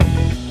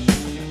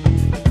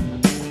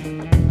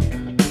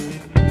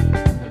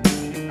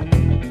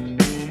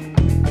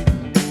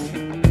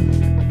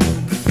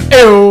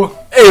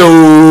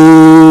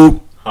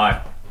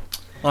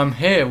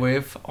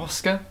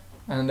Oscar,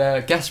 and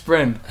guest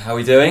Bryn. How are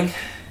we doing?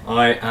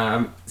 I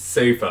am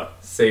super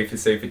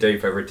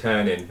duper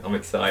returning. I'm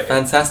excited.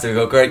 Fantastic. We've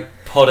got a great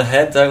pod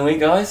ahead, don't we,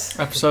 guys?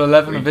 Episode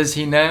 11 of Is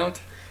He Nailed?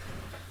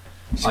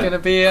 It's going to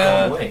be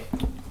an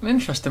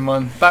interesting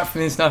one. Back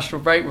from the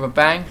international break with a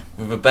bang.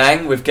 With a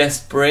bang, with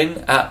guest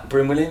Bryn at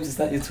Bryn Williams. Is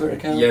that your Twitter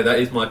account? Yeah, that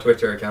is my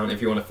Twitter account. If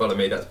you want to follow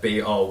me, that's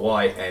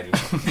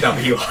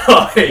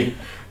BrynWilliams.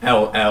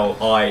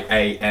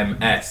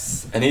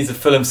 And he's a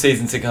Fulham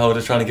season ticket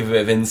holder trying to give a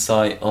bit of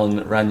insight on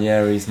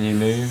Ranieri's new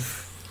move.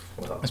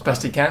 Well, As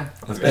best he can.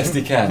 As best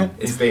he can.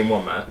 It's been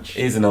one match.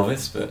 He's a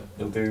novice, but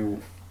he'll do...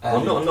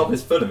 I'm not a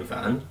novice Fulham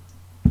fan.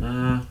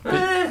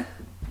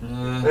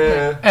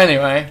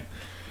 Anyway,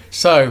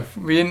 so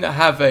we didn't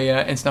have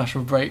a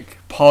international break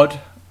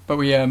pod, but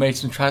we made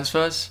some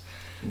transfers.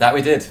 That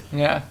we did.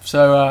 Yeah,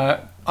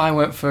 so I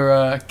went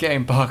for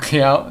getting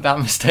Barkley out. That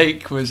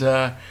mistake was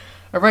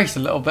erased a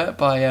little bit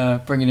by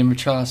bringing in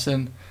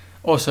Richarlison.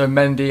 Also,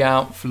 Mendy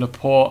out for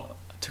Laporte.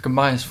 Took a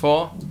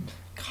 -4.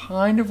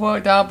 Kind of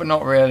worked out, but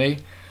not really.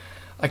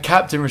 I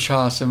captained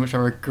Richarlison, which I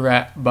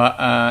regret, but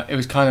it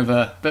was kind of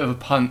a bit of a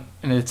punt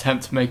in an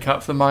attempt to make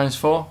up for the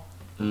 -4.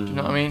 Do you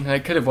know what I mean? And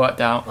it could have worked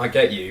out. I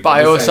get you.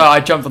 But I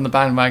jumped on the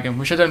bandwagon,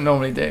 which I don't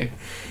normally do.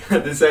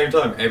 At the same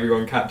time,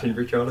 everyone captained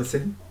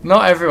Richarlison.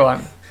 Not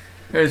everyone.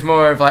 It was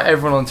more of like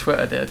everyone on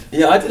Twitter did.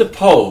 Yeah, I did a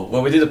poll.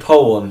 Well, we did a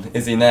poll on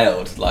Is He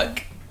Nailed,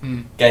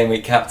 game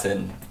week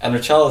captain, and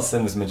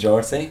Richarlison was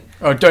majority.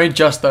 Oh, don't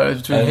just though. It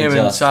was between Only him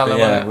just, and Salah. but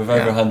yeah, with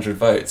over 100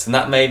 votes, and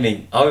that made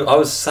me. I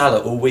was Salah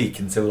all week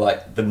until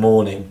like the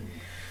morning.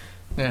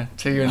 Yeah,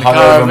 till you're in the car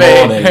Hungover with me.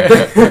 morning,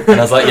 and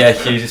I was like, "Yeah,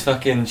 Hugh, just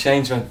fucking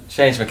change my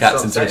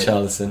captain to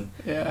Richarlison.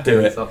 Yeah, Do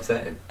It's it."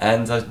 upsetting.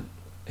 And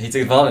he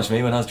took advantage of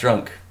me when I was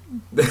drunk.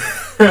 No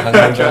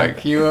Hungover.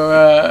 joke. You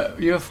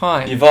were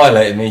fine. You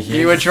violated me, Hugh.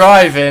 You were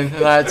driving,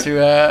 and I had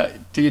to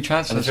do your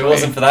transfer. And if it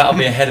wasn't for that, I'd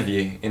be ahead of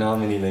you in our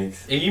mini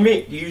leagues. Are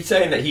you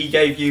saying that he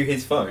gave you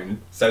his phone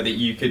so that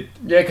you could?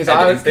 Yeah, because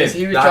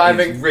he was That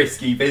driving. is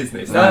risky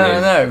business.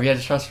 No, he had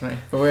to trust me.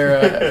 But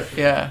we're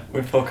yeah.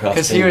 We're podcasting.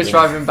 Because he was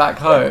driving back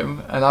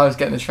home, and I was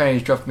getting the train.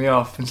 He dropped me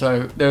off, and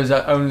so there was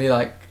only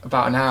like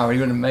about an hour. He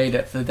wouldn't have made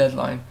it for the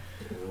deadline.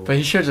 But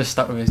he should have just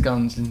stuck with his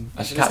guns and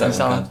I should have captain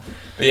stuck with Salah. my gun.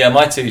 But yeah,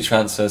 my two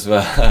transfers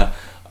were.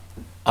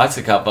 I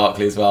took out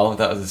Barkley as well.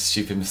 That was a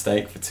stupid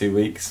mistake for 2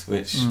 weeks,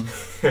 which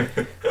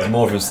was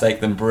more of a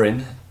mistake than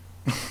Bryn.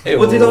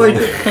 What did I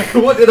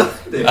do? What did I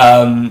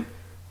do?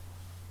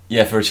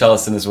 Yeah, for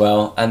Richarlison as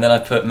well, and then I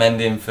put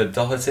Mendy in for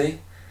Doherty,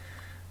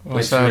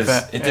 which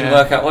it didn't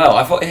work out well.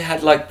 I thought it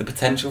had like the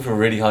potential for a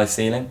really high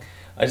ceiling.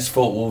 I just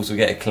thought Wolves would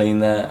get it clean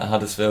there at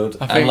Huddersfield,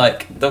 and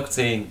like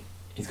Doherty,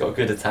 he's got a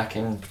good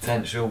attacking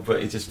potential,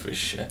 but he just was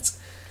shit.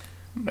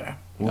 Yeah.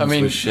 Wolves I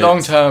mean, was shit.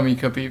 long term he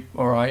could be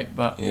alright,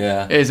 but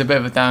Yeah. it is a bit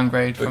of a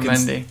downgrade from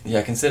Mendy.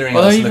 Yeah, considering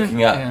Although I was even-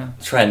 looking at yeah.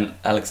 Trent,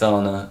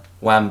 Alexander,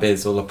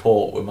 Wan-Biz or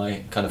Laporte were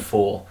my kind of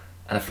 4,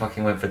 and I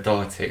fucking went for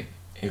Doherty,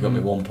 who got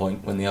me 1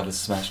 point when the others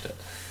smashed it.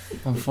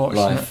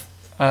 Unfortunate.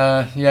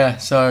 Life. Yeah,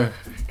 so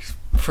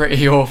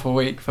pretty awful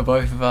week for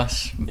both of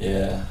us.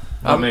 Yeah.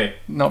 Not me.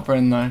 Not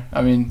Bryn though.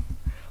 I mean,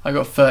 I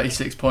got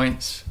 36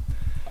 points.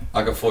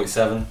 I got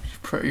 47.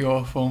 Pretty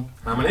awful.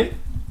 How many?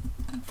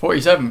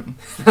 47.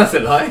 That's a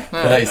lie.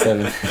 No,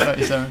 37.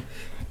 37.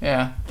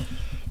 Yeah.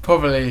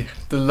 Probably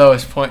the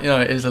lowest point.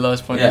 It is the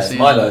lowest point Yeah, this it's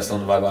season. my lowest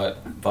one by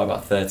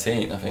about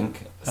 13, I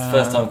think. It's the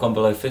first time I've gone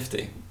below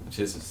 50, which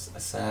is a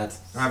sad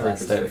Average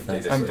was state of 50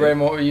 things. this And week. Bryn,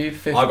 what were you?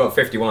 50? I got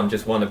 51,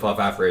 just one above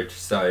average,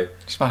 so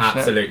Smashing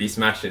absolutely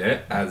smashing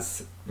it,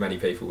 as many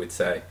people would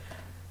say.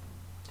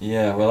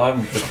 Yeah, well,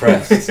 I'm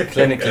depressed,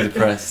 clinically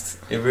depressed.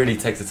 It really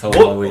takes a toll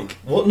on my week.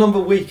 What number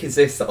week is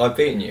this that I've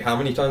beaten you? How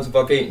many times have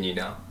I beaten you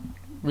now?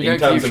 it. We in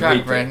don't terms keep of track,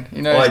 weekly. Bryn.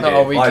 It's I not do, a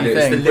I weekly do. It's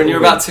the thing. little When you're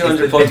about wins, 200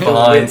 it's the points little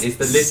behind, wins, it's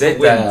the little sit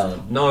wins.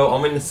 down. No,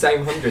 I'm in the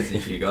same hundreds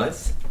as you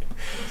guys.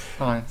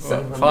 Fine.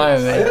 Seven Well, hundreds.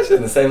 finally. actually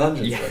in the same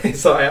hundreds.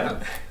 Yes, I am.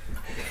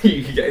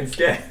 You're getting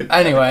scared.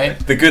 Anyway,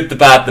 The good, the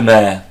bad, the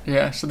mayor.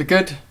 yeah, so the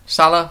good,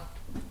 Salah,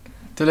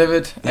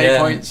 delivered 8 Yeah,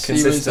 points. He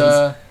was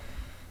consistent.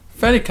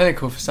 fairly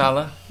clinical for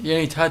Salah. He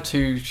only had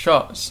 2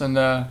 shots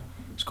and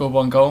scored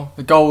 1 goal.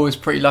 The goal was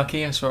pretty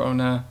lucky. I saw it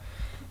on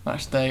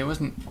match day. It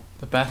wasn't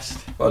the best.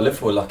 Well,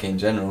 Liverpool were lucky in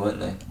general, weren't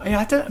they?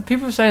 Yeah,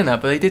 people were saying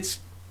that, but they did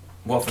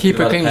What, keep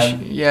a about clean pen?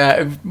 sheet.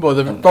 Yeah, well,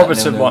 the And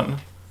Robertson 0-0. one.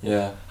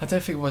 Yeah, I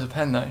don't think it was a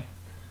pen though.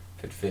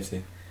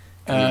 50-50.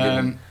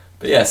 But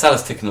But yeah,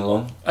 Salah's ticking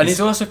along. and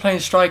he's also playing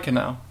striker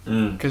now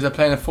Mm. because they're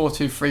playing a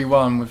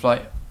 4-2-3-1 with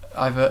like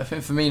either I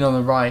think Firmino on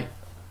the right,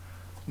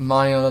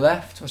 Mane on the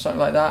left or something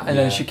like that, and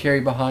then Yeah.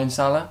 Shaqiri behind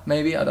Salah.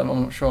 Maybe I'm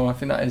not sure. I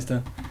think that is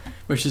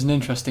which is an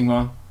interesting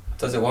one.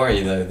 Does it worry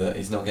you though that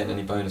he's not getting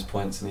any bonus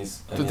points and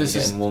he's only But this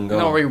is getting 1 goal?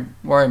 not really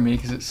worrying me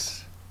because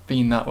it's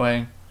been that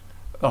way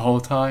the whole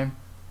time.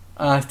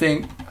 And I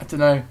think I don't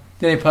know.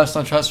 The only person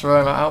on transfer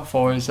I'm out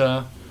for is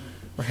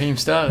Raheem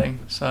Sterling.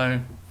 So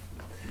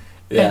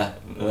Yeah,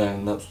 no,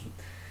 not.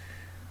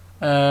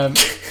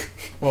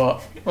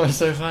 what? What's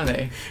so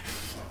funny?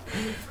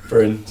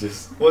 Bryn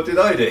just What did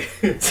I do?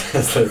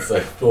 just looks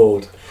so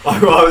bored.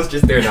 I was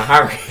just doing a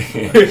Harry.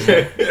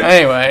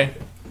 Anyway,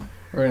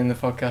 we're in the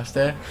podcast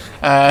here.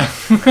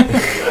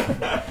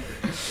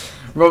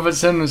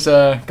 Robertson was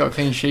got a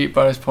clean sheet,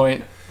 bonus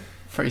point,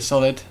 pretty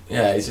solid.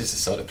 Yeah, he's just a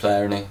solid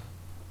player, isn't he?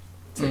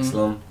 Ticks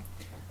along.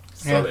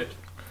 Solid.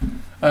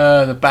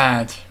 The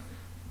bad.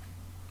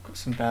 Got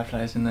some bad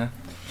players in there.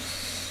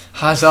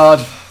 Hazard,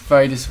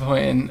 very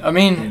disappointing. I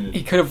mean,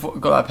 he could have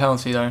got that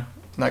penalty though.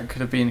 That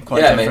could have been quite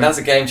different. I mean, that's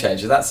a game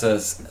changer. That's a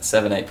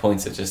 7-8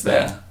 pointer just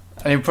there. Yeah.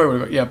 And he probably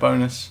would have got,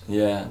 bonus.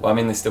 Yeah, well, I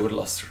mean, they still would have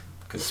lost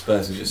because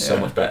Spurs were just so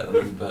much better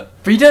than them.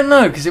 But you don't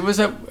know because it was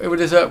at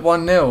 1-0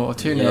 or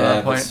 2-0 at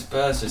that point.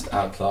 Spurs just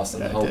outclassed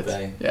them the whole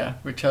day. Yeah,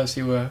 but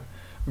Chelsea were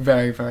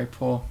very, very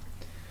poor.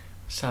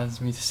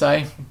 Saddens me to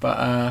say.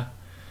 But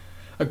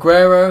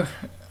Aguero,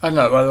 I don't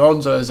know, well,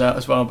 Alonso is out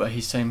as well, but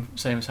he's same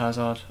as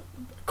Hazard.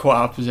 Caught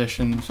out of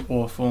positions,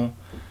 awful.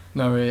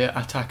 No really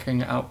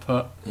attacking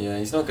output. Yeah,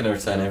 he's not going to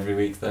return every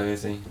week though,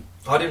 is he?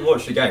 I didn't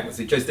watch the game. Was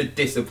it just a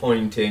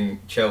disappointing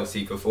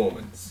Chelsea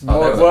performance?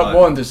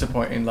 More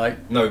disappointing,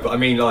 like... No, but I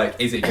mean, like,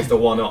 is it just a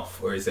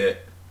one-off, or is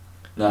it...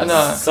 No,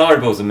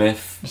 Sarri ball's a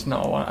myth. It's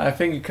not a one. I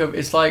think it could...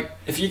 It's like...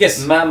 If you get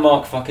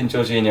man-mark fucking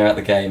Jorginho out of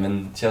the game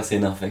and Chelsea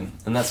nothing,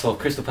 and that's what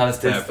Crystal Palace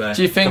did.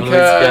 Do you think...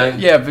 but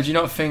do you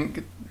not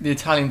think the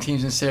Italian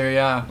teams in Serie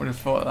A would have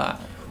thought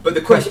that? But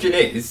the question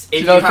is... Do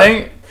you not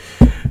think...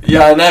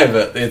 Yeah, I know,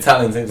 but the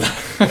Italian teams,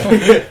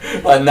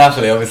 like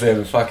Napoli, obviously have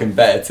a fucking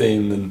better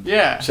team than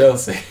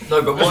Chelsea.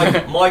 No,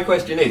 but my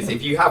question is,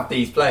 if you have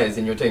these players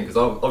in your team, because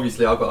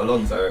obviously I've got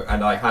Alonso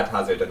and I had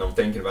Hazard, and I was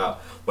thinking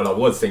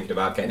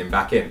about getting him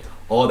back in.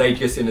 Are they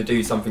just going to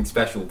do something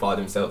special by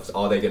themselves?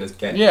 Are they going to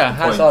get? Yeah,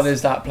 Hazard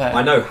is that player.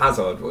 I know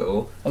Hazard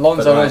will.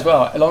 Alonso as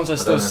well.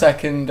 Alonso's still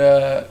second.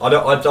 I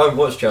don't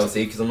watch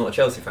Chelsea because I'm not a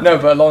Chelsea fan. No,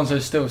 but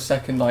Alonso's still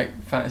second,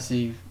 like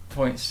fantasy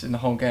points in the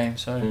whole game.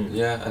 So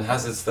yeah, and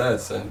Hazard's third.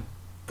 So,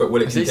 but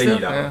will it continue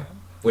that? Yeah.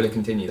 Will it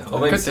continue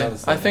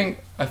that? I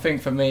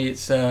think for me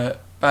it's a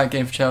bad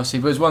game for Chelsea,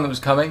 but it's one that was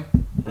coming.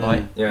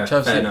 Like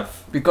Chelsea, fair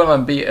enough. We've gone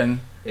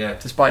unbeaten. Yeah.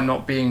 Despite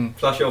not being.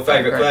 Plus your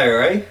favourite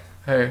player, eh?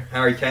 Who?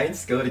 Harry Kane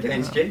scored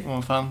against you.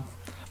 More fun.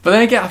 But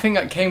then again, I think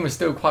that Kane was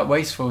still quite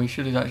wasteful. He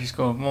should have actually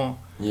scored more.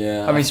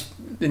 Yeah. I mean,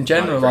 in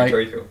general,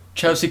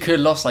 Chelsea could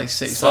have lost like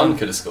 6. Son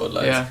could have scored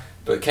loads. Yeah.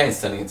 But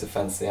Kane's turning into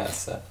fantasy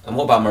asset. And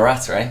what about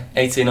Morata, eh?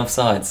 18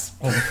 offsides.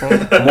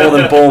 More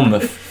than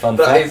Bournemouth. Fun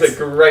fact. That is a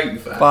great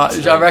fact.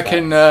 But I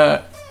reckon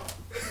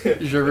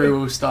Giroud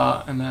will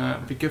start and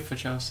it'll be good for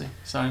Chelsea.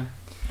 So,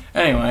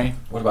 anyway.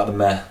 What about the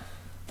meh?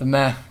 The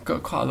meh.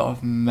 Got quite a lot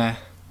of meh.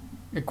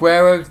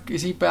 Aguero,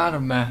 is he bad or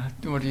meh?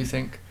 What do you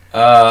think?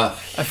 I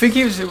think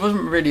it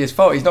wasn't really his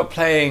fault. He's not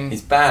playing...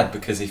 He's bad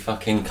because he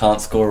fucking can't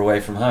score away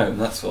from home.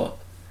 That's what.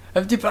 I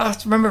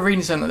remember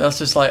reading something that's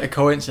just like a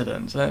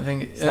coincidence. I don't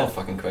think... It's not a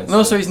fucking coincidence. And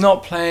also he's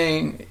not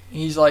playing...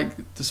 He's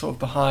like the sort of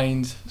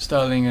behind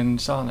Sterling and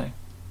Sane.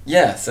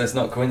 Yeah, so it's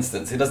not a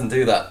coincidence. He doesn't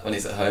do that when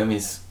he's at home.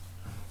 He's...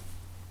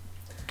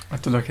 I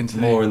have to look into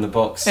more in the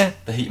box. Yeah.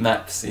 The heat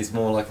maps, he's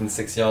more like in the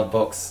 6-yard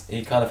box.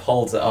 He kind of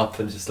holds it up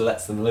and just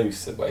lets them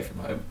loose away from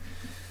home.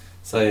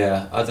 So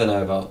yeah, I don't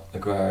know about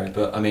Aguero,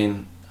 but I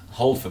mean,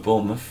 hold for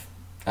Bournemouth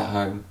at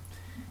home.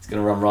 He's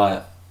going to run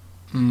riot.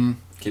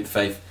 Keep the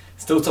faith.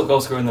 Still top goal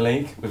scorer in the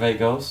league with 8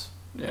 goals.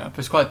 Yeah, but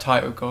it's quite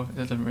tight with goal. It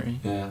doesn't really.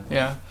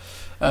 Yeah.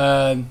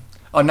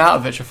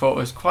 Arnautovic I thought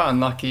was quite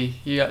unlucky.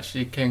 He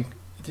actually did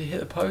he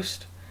hit the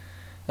post?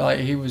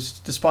 Like he was,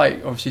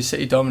 despite obviously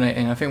City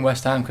dominating, I think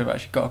West Ham could have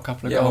actually got a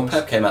couple of goals. Yeah, well,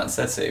 Pep came out and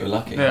said City were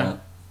lucky. Yeah.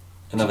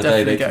 Another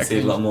day they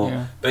conceded a lot more.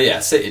 Yeah. But yeah,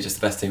 City are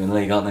just the best team in the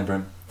league, aren't they,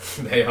 Brim?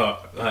 They are,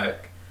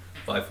 like,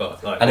 by far.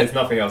 Like, and there's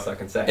nothing else I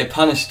can say. It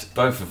punished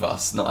both of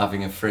us not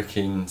having a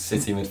freaking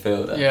City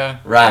midfielder. Yeah.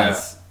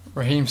 Raz. Yeah.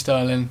 Raheem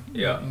Sterling.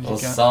 Yeah. Or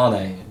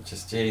Sane.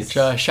 Just jeez.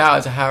 Shout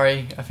out to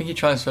Harry. I think he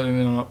transferred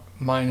him in on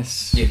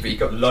minus. Yeah, but he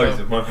got loads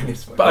of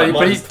minus. But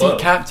he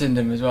captained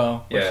him as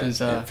well. Yeah. Which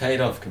is, it paid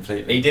off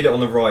completely. He did it on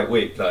the right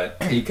week.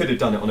 Like he could have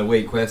done it on a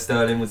week where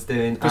Sterling was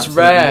doing. It's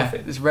rare.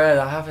 Nothing. It's rare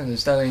that happens.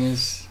 Sterling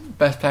is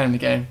best player in the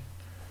game,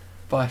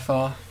 by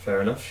far.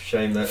 Fair enough.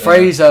 Shame that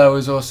Fraser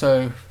was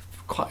also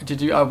quite.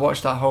 I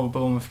watched that whole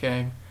Bournemouth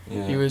game.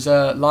 Yeah. He was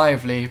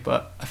lively,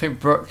 but I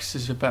think Brooks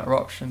is a better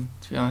option,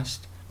 to be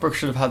honest. Brooks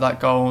should have had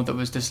that goal that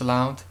was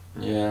disallowed.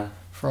 Yeah.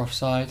 For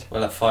offside.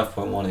 Well, at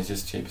 5.1, he's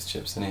just cheap as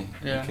chips, isn't he?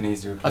 Yeah. You can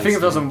easily replace I think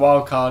if it was him.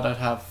 on wildcard, I'd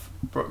have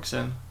Brooks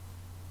in.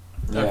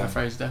 Yeah.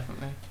 Fraser,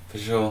 definitely. For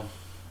sure.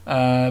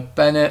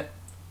 Bennett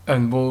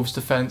and Wolves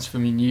defence. I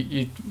mean,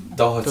 you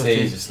Doherty,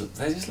 they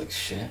just look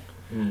shit.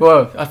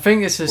 Well, I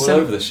think it's a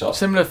over the shop.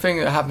 similar thing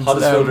that happened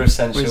Huddersfield to them.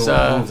 Essential,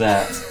 Wolves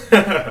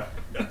out.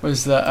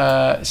 Was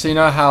that so you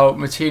know how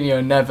Moutinho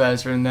and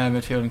Neves are in their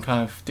midfield and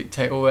kind of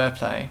dictate all their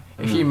play?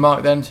 If you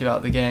mark them two out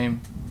of the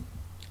game,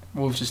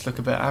 Wolves just look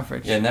a bit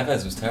average. Yeah,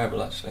 Neves was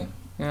terrible actually.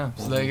 Yeah,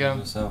 so there you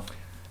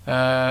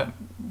go.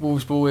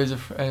 Wolves' ball is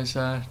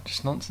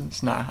just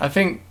nonsense. Nah, I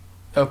think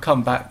they'll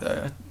come back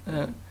though.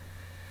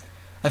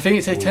 I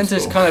think they tend to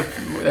kind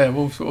of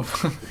Wolves ball.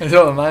 That's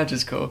what the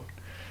manager's called.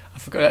 I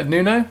forgot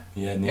Nuno.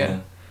 Yeah,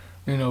 Nuno.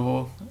 Nuno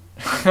Wall.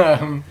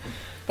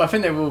 But I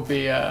think they will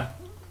be.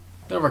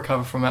 They'll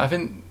recover from it. I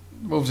think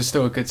Wolves are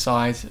still a good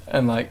side,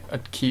 and like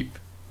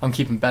I'm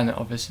keeping Bennett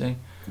obviously.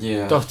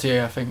 Yeah. Doherty,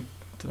 I think.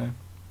 I don't know.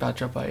 Bad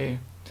job by you.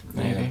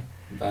 Maybe. Yeah,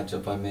 bad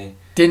job by me.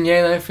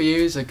 Digne though for you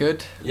is a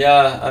good.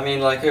 Yeah, I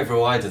mean, like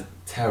overall, I had a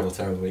terrible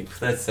week.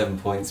 37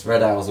 points,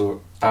 red arrows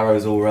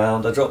all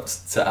round. I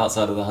dropped to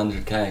outside of the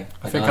 100k.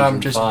 I think I'm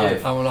on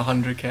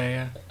 100k.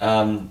 Yeah.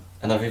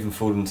 And I've even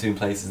fallen 2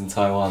 places in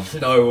Taiwan.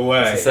 No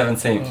way. It's the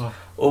 17th. Oh.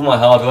 All my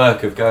hard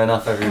work of going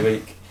up every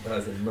week.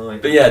 That's a nightmare.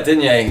 But yeah,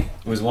 Digne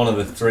was one of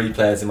the 3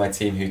 players in my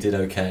team who did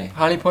okay.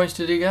 How many points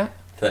did he get?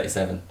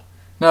 37.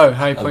 No,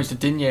 how many points did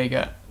Digne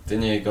get?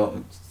 Digne got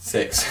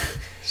 6.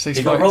 6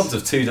 he got robbed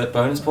of 2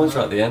 bonus points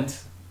right at the end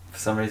for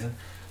some reason.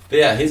 But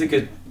yeah,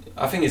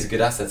 I think he's a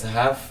good asset to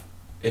have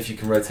if you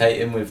can rotate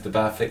him with the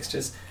bad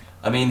fixtures.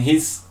 I mean,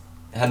 he's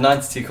had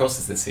 92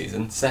 crosses this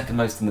season, second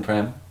most in the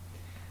Prem,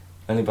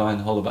 only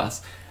behind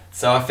Holebas.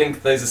 So I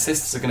think those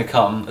assists are going to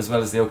come as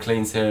well as the old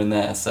cleans here and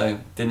there. So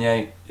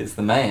Digne is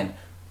the man.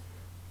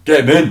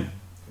 Get him in.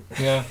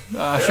 Yeah,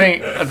 I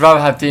think I'd rather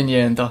have Digne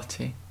and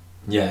Doherty.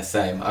 Yeah,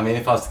 same. I mean,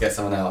 if I was to get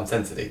someone out, I'm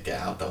tempted to get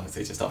out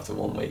Doherty just after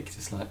 1 week.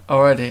 Just like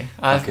already.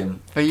 I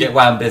can get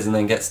Wan-Biz and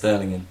then get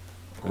Sterling in.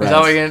 Is that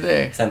what you're going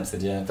to do?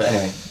 Tempted, yeah. But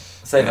anyway,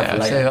 save that for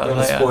later. Don't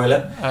want to spoil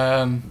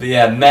it. But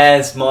yeah,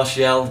 Mares,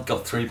 Martial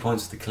got 3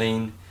 points with the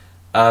clean.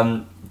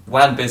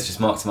 Wan-Biz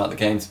just marked him out the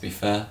game, to be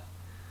fair.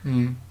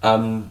 And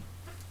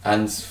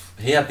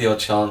he had the odd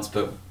chance,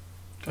 but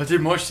I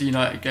didn't watch the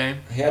United game.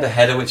 He had a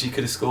header which he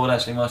could have scored,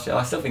 actually, Martial.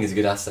 I still think he's a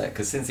good asset,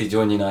 because since he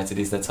joined United,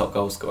 he's their top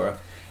goal scorer.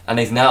 And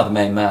he's now the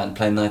main man,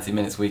 playing 90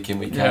 minutes week in,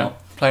 week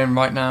out. Playing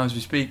right now as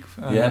we speak.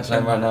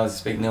 Playing right now as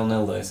we speak,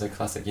 0-0 though, so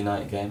classic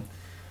United game.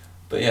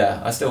 But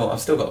yeah, I've still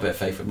got a bit of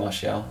faith with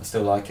Martial. I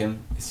still like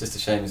him. It's just a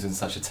shame he's in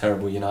such a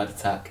terrible United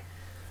attack.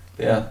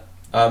 But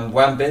yeah,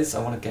 Wan-Biz,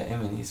 I want to get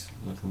him, and he's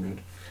looking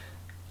good.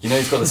 You know,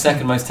 he's got the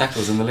second most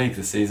tackles in the league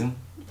this season.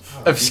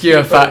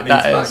 Obscure fact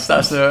that is.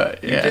 That's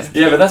but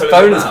that's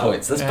bonus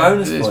points. That's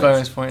bonus points. It's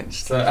bonus points.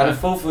 So, and a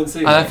 4-2.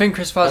 And I think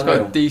Chris Paul's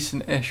got a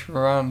decent-ish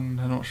run.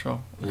 I'm not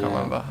sure. I can't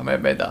remember. I may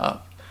have made that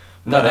up.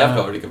 No, they have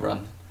got a really good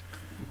run.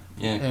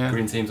 Yeah,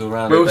 green teams all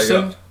round.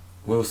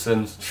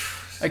 Wilson.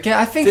 Again,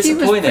 I think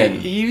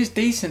he was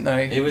decent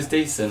though. He was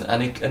decent,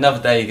 and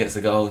another day he gets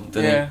a goal,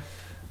 doesn't he?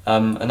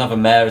 Another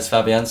Mayer is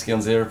Fabianski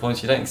on 0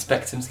 points. You don't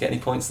expect him to get any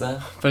points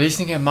there. But at least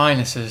he can get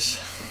minuses.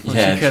 Which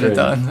he could have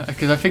done.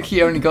 Because I think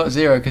he only got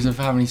 0 because of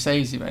how many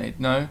saves he made,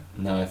 no?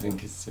 No, I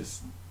think it's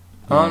just...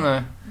 Oh,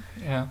 no.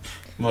 Yeah.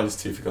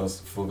 -2 for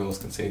 4 goals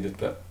conceded,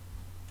 but...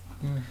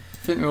 I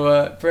think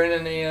we'll bring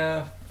any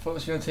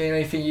thoughts from your team.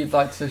 Anything you'd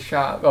like to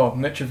shout? Oh,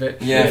 Mitrovic.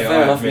 Yeah,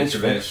 fair enough,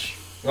 Mitrovic.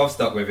 I've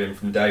stuck with him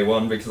from day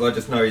one because I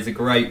just know he's a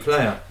great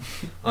player.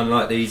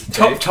 Unlike these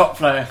two. Top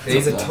player.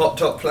 He's a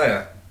top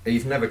player.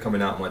 He's never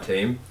coming out of my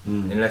team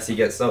unless he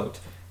gets sold.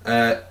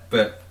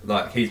 But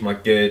like, he's my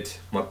good,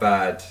 my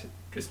bad,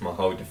 just my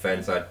whole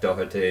defence. I had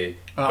Doherty,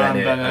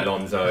 Bennett,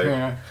 Alonso.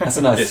 Yeah. That's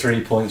a nice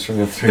 3 points from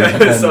your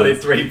 3.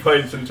 Solid 3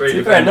 points from 3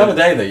 defenders. Another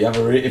day though, you have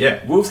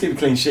a Wolves keep a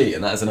clean sheet,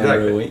 and that's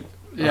another real week.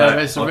 Yeah,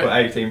 I've got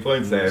 18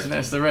 points there. So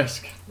that's the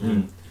risk.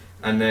 And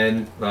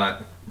then like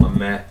my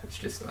meh, it's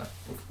just like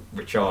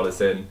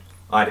Richarlison.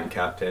 I didn't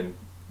captain.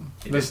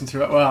 Listen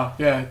to it. Wow.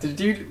 Yeah. Did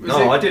you?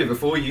 I did it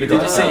before you.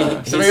 Did you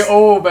see? So we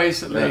all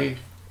basically. Yeah.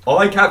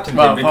 I captained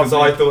him because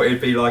I thought it'd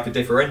be like a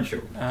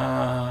differential.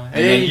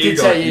 You did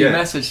say you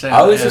messaged him.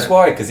 I was just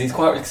worried because he's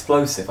quite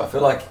explosive. I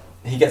feel like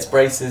he gets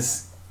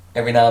braces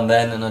every now and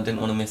then, and I didn't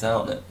want to miss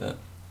out on it, but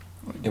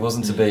it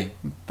wasn't to be.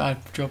 Bad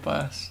job by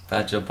us.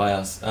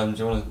 Do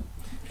you want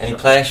any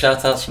player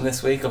shout-outs from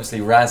this week? Obviously,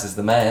 Raz is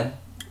the man.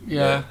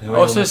 Yeah.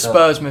 Also,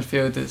 Spurs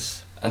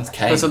midfielders. And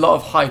Kane. There's a lot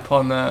of hype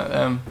on that,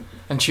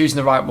 and choosing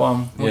the right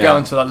one. We'll get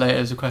onto that later.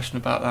 There's a question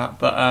about that,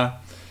 but.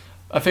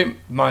 I think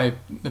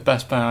the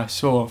best player I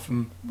saw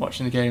from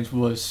watching the games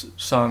was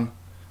Son,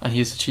 and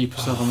he's the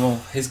cheapest of them all.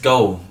 His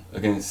goal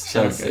against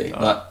Chelsea, if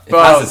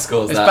Hazard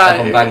scores that,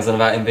 everyone bangs on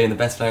about him being the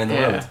best player in the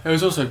world. It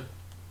was also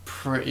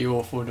pretty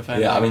awful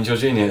defending. Yeah, I mean,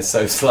 Jorginho is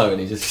so slow and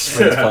he just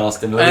sprints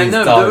past him.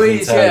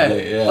 Luis,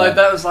 like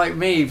that was like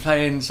me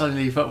playing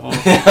Sunday League football.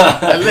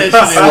 Literally,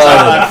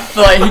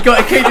 he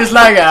kicked his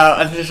leg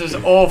out and this was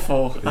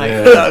awful.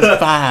 That was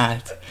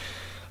bad.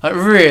 Like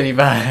really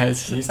bad.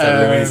 You used to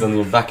have Louise on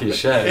the back of your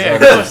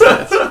shirt. Of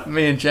course.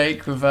 Me and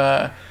Jake with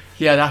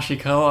he had Ashley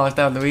Cole, I was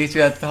down Louise.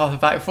 We had half a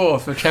back four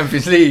for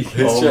Champions League.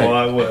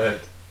 My word.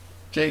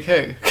 Jake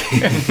who?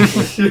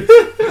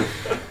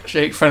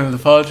 Jake, friend of the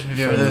pod. Have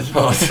you ever heard of the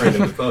pod? Friend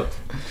of the pod.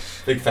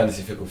 Big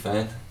fantasy football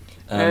fan.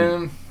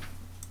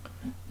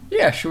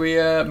 Should we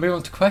move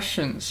on to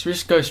questions? Should we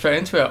just go straight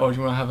into it, or do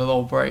you want to have a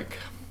little break?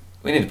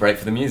 We need a break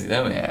for the music,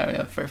 don't we? Yeah, we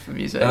have a break for the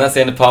music. And that's the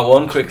end of part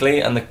 1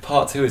 quickly, and the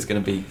part 2 is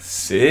going to be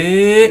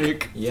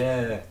sick.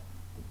 Yeah.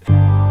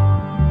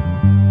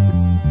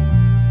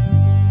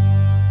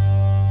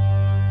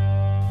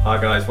 Hi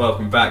guys,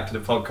 welcome back to the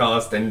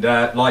podcast, and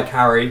like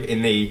Harry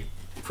in the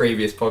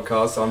previous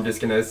podcast, I'm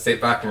just going to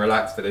sit back and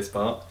relax for this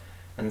part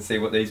and see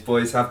what these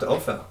boys have to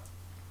offer.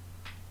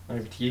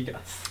 over to you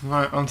guys.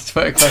 Right, on to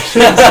Twitter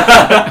questions.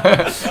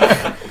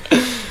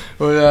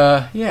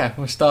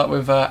 We'll start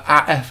with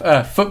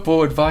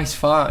Football Advice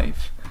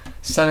 5.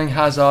 Selling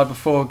Hazard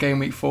before game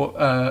week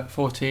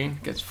 14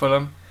 against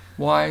Fulham.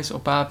 Wise or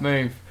bad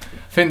move?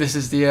 I think this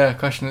is the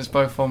question that's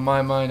both on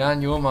my mind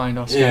and your mind,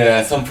 Oscar.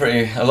 Yeah, it's on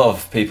a lot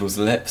of people's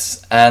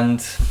lips,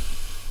 and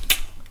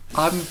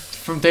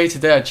from day to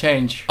day I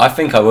change. I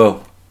think I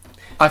will.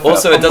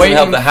 Also, it doesn't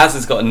help that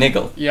Hazard's got a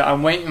niggle. Yeah,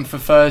 I'm waiting for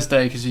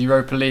Thursday because of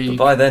Europa League.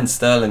 But by then,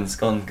 Sterling's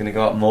going to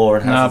go up more.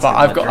 And no, but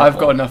I've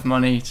got enough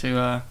money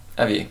to.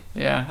 Have you?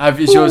 Yeah.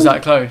 Is yours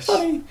that close?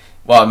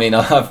 Well, I mean,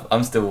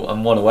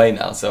 I'm one away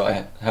now, so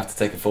I have to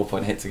take a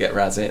 4-point hit to get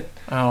Raz in.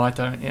 Oh, I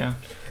don't. Yeah.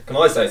 Can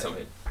I say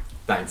something?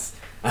 Thanks.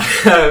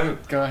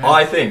 Go ahead.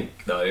 I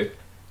think though,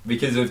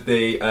 because of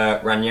the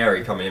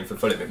Ranieri coming in for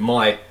Fulham, it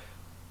might.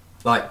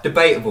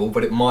 Debatable,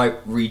 but it might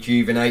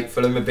rejuvenate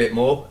Fulham a bit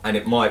more, and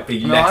it might be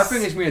less. I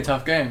think it's going to be a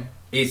tough game.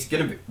 It's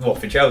going to be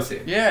for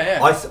Chelsea. Yeah.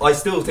 I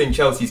still think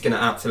Chelsea's going to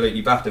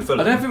absolutely batter Fulham.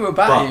 I don't think we'll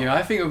batter you.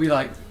 I think it'll be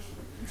like.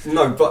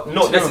 No, but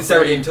not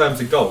necessarily in terms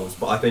of goals.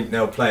 But I think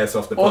they'll play us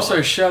off the park. Also,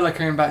 Schürrle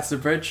coming back to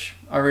the bridge.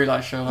 I really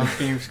like Schürrle.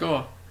 Can you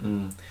score?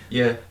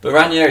 Yeah, but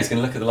Ranieri's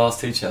going to look at the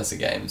last 2 Chelsea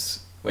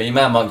games where you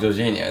man Mark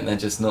Jorginho and they're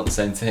just not the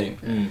same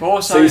team. But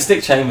also, so you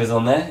stick Chambers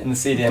on there in the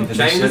CDM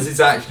position. Chambers has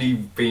actually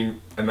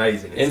been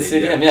amazing in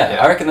CDM. Yeah,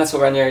 I reckon that's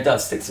what Ranieri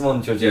does. Sticks him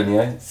on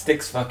Jorginho,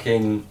 sticks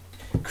fucking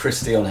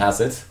Christie on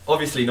Hazard.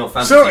 Obviously not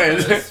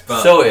fantasy.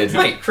 Sorted.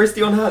 Mate,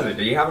 Christie on Hazard,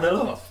 are you having a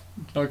laugh?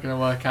 Not going to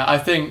work out. I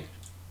don't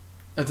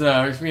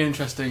know, it's going to be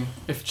interesting.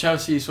 If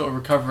Chelsea sort of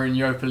recover in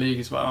Europa League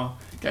as well,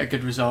 get a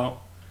good result.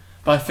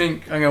 But I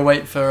think I'm going to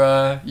wait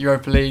for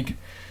Europa League,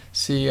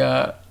 see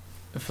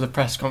for the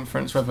press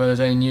conference whether there's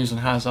any news on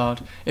Hazard.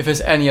 If there's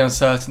any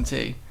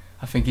uncertainty,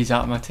 I think he's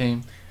out of my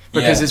team.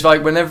 Because it's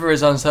like whenever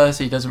there's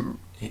uncertainty, he doesn't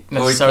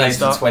necessarily he plays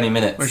start. For 20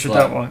 minutes. Which I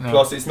don't want. No.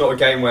 Plus, it's not a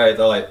game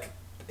where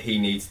he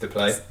needs to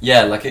play.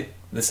 Yeah,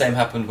 the same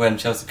happened when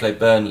Chelsea played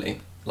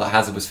Burnley.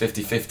 Hazard was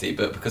 50-50,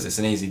 but because it's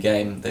an easy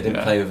game, they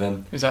didn't play with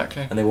him.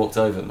 Exactly. And they walked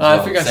over him. I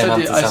think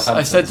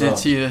I said it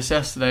to you this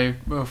yesterday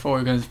before we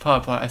were going to the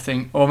pub. I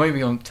think, or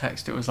maybe on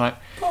text, it was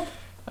at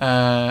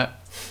the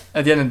end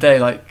of the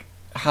day,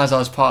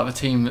 Hazard's part of a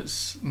team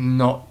that's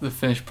not the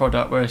finished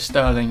product, whereas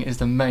Sterling is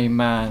the main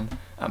man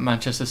at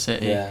Manchester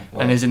City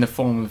and is in the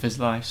form of his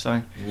life.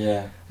 So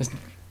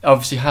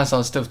obviously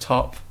Hazard's still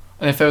top,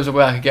 and if there was a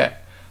way I could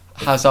get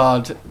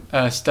Hazard,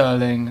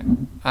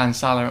 Sterling, and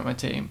Salah at my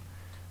team,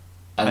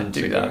 I'd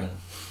do that.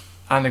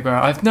 And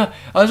Aguero.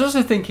 I was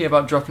also thinking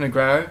about dropping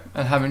Aguero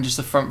and having just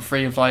the front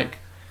three of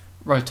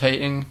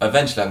rotating.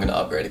 Eventually, I'm going to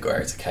upgrade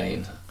Aguero to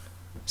Kane.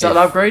 Is that an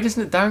upgrade?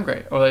 Isn't it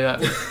downgrade? Or No,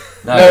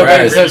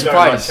 in terms of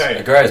price.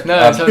 Aguero's,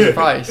 no, in terms of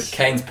price.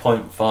 Kane's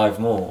 0.5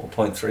 more, or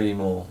 0.3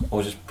 more,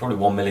 or just probably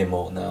 1 million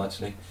more now,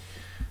 actually.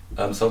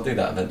 So I'll do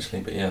that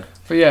eventually, but yeah.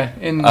 But yeah,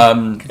 in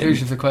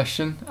conclusion to the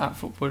question, at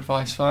Football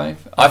Advice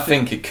 5. I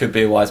think it could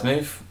be a wise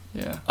move.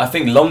 Yeah. I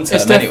think long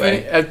term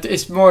anyway.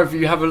 It's more of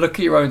you have a look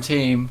at your own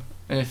team,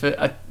 and if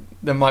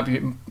there might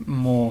be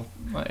more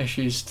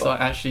issues to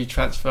actually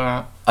transfer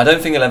out. I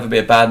don't think it'll ever be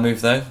a bad move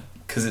though,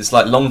 because it's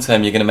long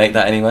term you're going to make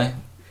that anyway.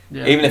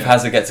 Yeah, even if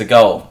Hazard gets a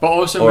goal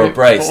or a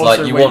brace,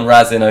 you want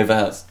Raz in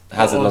over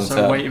Hazard long term.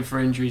 Also waiting for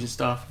injuries and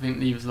stuff. I think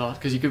leave us last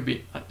because he could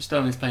be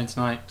Sterling's playing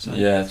tonight. So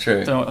yeah,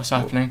 true. Don't know what's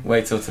happening.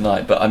 Wait till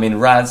tonight, but I mean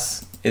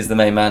Raz is the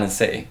main man in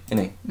City, isn't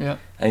he? Yeah.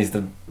 And he's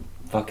the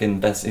fucking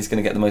best. He's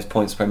going to get the most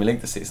points in Premier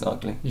League this season,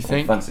 arguably. You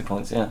think? Fantasy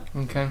points, yeah.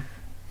 Okay.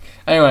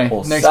 Anyway,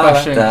 next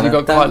question. We've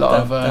got quite a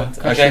lot of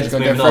questions to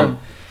go through.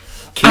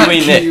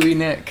 Kiwi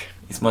Nick.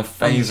 He's my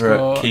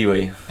favourite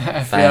Kiwi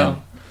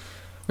fan.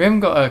 We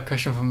haven't got a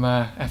question from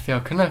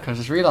FPL Canuck, I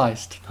just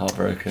realised.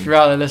 Heartbroken. If you're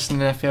out there listening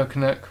to FPL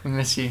Canuck, we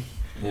miss you.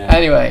 Yeah.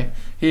 Anyway,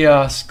 he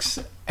asks,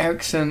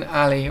 Eriksen,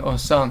 Ali or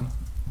Son?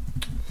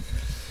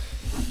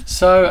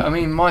 So, I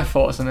mean, my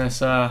thoughts on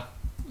this are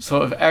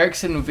sort of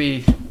Eriksen would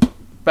be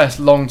best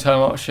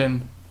long-term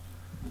option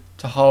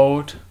to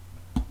hold.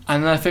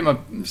 And then I think my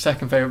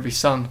second favourite would be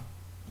Son.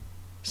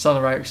 Son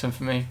or Eriksen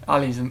for me.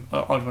 Ali's an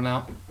odd one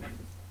out.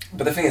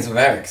 But the thing is with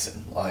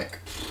Eriksen,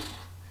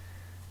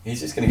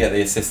 he's just going to get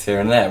the assist here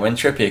and there. When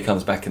Trippier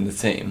comes back in the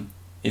team,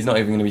 he's not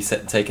even going to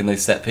be taking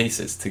those set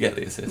pieces to get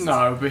the assist.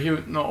 No, but he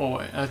would not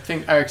always. I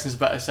think Eriksen's a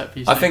better set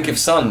piece. I think if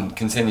Son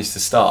continues to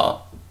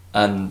start,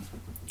 and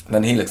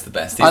then he looks the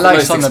best. He's the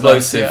most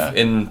explosive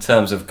in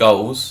terms of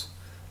goals,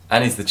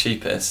 and he's the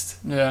cheapest.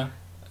 Yeah.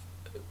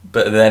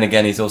 But then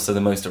again, he's also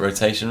the most at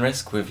rotation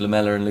risk with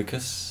Lamela and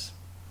Lucas.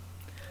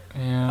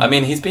 Yeah. I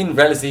mean, he's been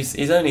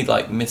he's only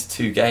missed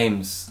 2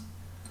 games.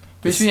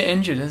 But he's been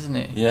injured, isn't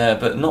he? Yeah,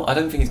 but I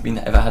don't think he's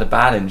ever had a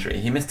bad injury.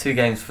 He missed 2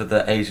 games for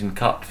the Asian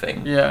Cup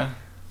thing. Yeah.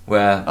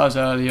 Where that was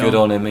early good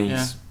on him.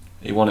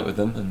 He won it with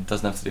them and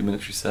doesn't have to do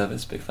military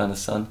service. Big fan of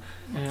Son.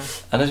 Yeah.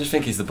 And I just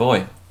think he's the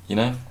boy, you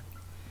know?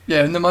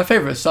 Yeah, no, my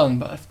favourite is Son,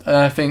 but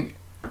I think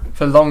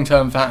for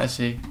long-term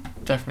fantasy,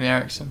 definitely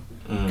Eriksen.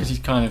 Because he's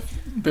kind of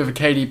a bit of a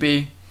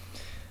KDB,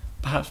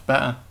 perhaps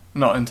better.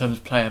 Not in terms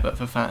of player, but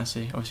for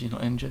fantasy. Obviously, he's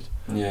not injured.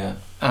 Yeah.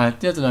 I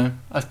don't know.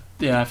 I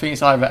think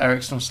it's either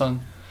Eriksen or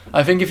Son.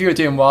 I think if you were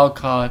doing wild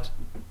card,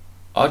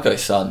 I'd go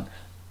Son.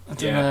 I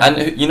don't know.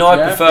 And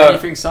I prefer. You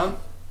think Son?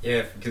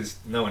 Yeah, because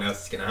no one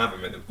else is going to have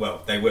him.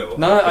 They will.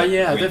 No, I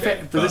don't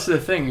think. But this is the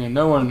thing.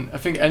 No one. I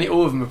think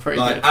all of them are pretty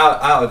good.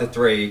 Out of the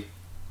three,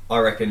 I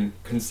reckon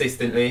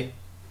consistently,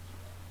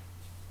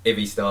 if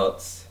he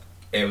starts,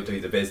 it'll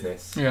do the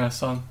business. Yeah,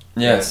 Son.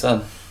 Yeah,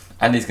 Son.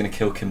 And he's going to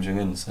kill Kim Jong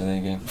Un. So there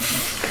you go.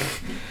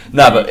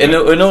 No, but in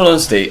all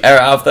honesty,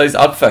 out of those,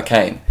 I prefer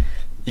Kane.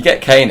 You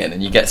get Kane in,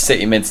 and you get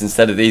City mids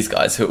instead of these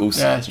guys who are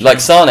also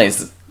like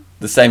Sane's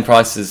the same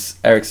price as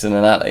Eriksen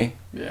and Ali.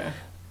 Yeah.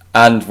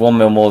 And 1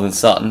 mil more than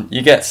Sutton.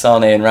 You get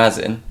Sane and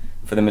Razin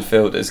for the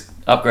midfielders.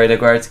 Upgrade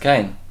Aguero to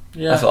Kane.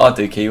 Yeah. That's what I'd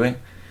do, Kiwi.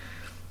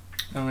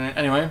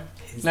 Anyway,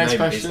 his next name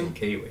question isn't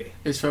Kiwi.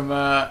 is from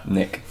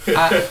Nick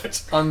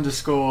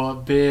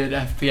 @_beard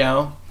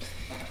FPL.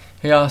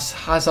 He asks,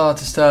 Hazard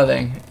to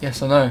Sterling,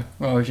 yes or no?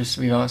 Well, we've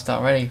answered that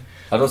already.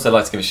 I'd also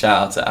like to give a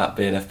shout out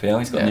to @BeardFPL.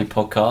 He's got a new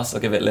podcast. I'll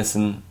give it a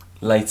listen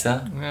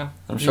later. Yeah.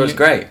 I'm sure it's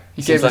great.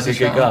 He seems like a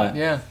good guy.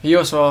 Yeah. He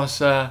also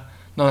asks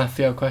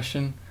non-FPL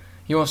question.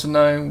 He wants to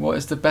know what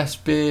is the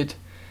best beard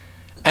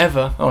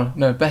ever. Oh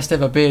no, best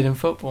ever beard in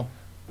football.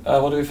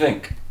 What do we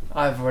think?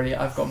 I've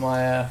got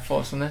my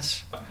thoughts on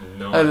this.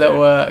 No a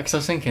little because I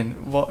was thinking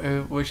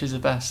which is the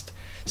best.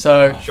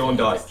 So Sean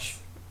Dyche.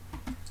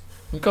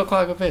 We've got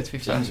quite a good beard to be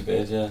fair. Ginger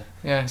beard, yeah.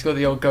 Yeah, he's got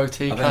the old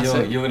goatee. I bet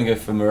classic. you're going to go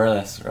for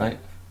Morales, right?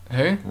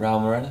 Who?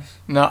 Raul Morales?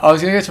 No, I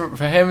was going to go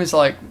for him. Is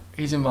like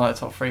he's in my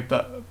top three,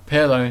 but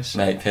Pirlo's.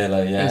 Mate,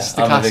 Pirlo, yeah. It's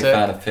the I'm classic. a big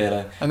fan of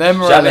Pirlo. And then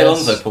Morales. Xabi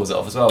Alonso pulls it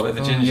off as well with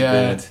a ginger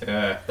beard.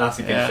 Yeah, that's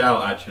a good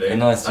shout actually. A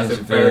nice that's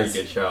ginger a very beard.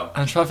 good shout.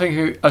 I was trying to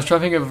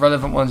think of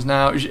relevant ones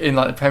now in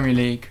like the Premier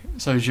League.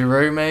 So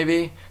Giroud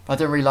maybe, but I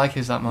don't really like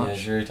his that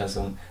much. Yeah, Giroud has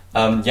one.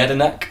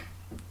 Jedinak.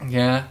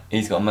 Yeah.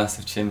 He's got a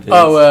massive chin beard.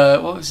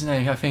 Oh, what was his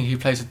name? I think he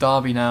plays for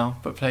Derby now,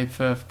 but played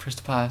for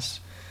Crystal Palace.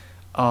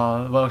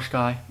 The Welsh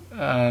guy.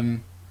 I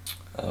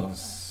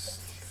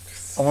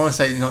want to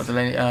say not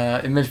Delaney.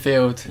 In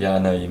midfield. Yeah, I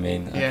know what you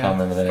mean. I Yeah. can't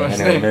remember the name.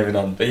 Anyway, moving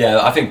on. But yeah,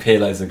 I think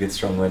Pirlo's a good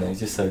strong winner. He's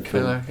just so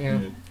cool. Pirlo, yeah.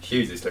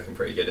 Hughes is looking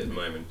pretty good at the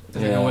moment.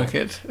 Yeah.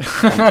 Wicked.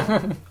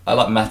 I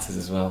like Matters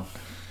as well.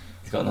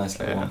 He's got a nice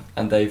little one.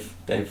 And Dave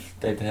De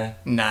Gea.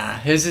 Nah,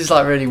 his is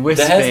like really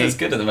wispy. De Gea looks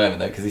good at the moment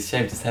though because he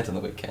shaved his head on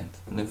the weekend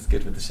and looks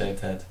good with the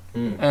shaved head.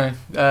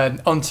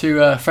 On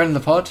to friend of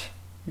the pod.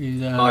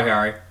 He's, Hi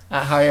Harry.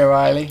 At Harry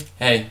O'Reilly.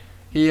 Hey.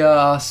 He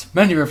asks,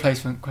 Mendy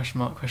replacement, ?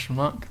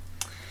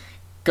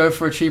 Go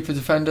for a cheaper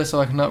defender so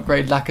I can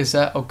upgrade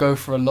Lacazette or go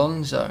for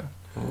Alonso?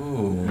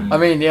 Ooh. I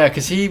mean, yeah,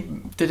 because he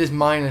did his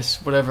minus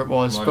whatever it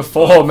was Minus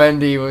before 5.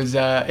 Mendy was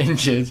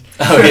injured.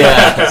 Oh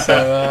yeah.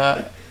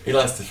 So he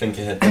likes to think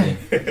ahead, doesn't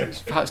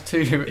he? perhaps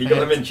too. He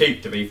got them in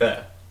cheap, to be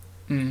fair.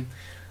 Mm.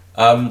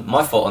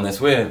 My thought on this,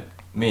 me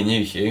and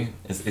you, Hugh,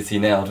 is he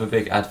nailed? We're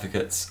big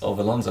advocates of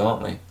Alonso,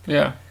 aren't we?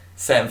 Yeah.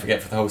 Set and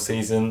forget for the whole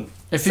season.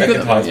 If you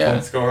Second highest got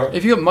point scorer.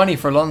 if you got money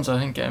for Alonso, I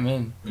think get him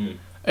in. Mm.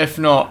 If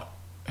not,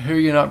 who are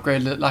you gonna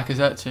upgrade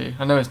Lacazette to?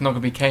 I know it's not gonna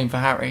be Kane for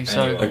Harry,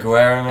 so Anyone.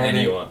 Aguero maybe.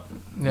 Anyone.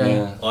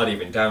 yeah. I'd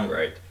even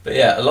downgrade. But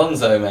yeah,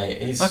 Alonso,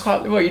 mate, he's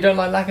What, you don't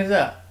like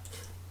Lacazette?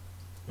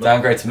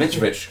 downgrade to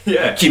Mitrovic.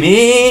 Yeah.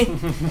 Gimme!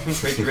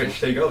 Mitrovic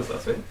 2 goals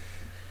last week.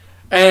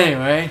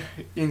 Anyway,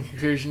 in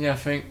conclusion, yeah, I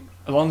think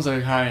Alonso,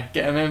 Harry,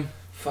 get him in.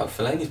 Fuck,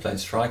 Fellaini's playing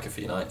striker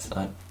for United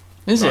tonight.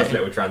 Is Nice it?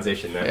 little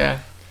transition there. Yeah.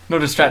 Not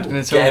distracting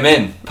at all. Get him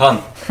in,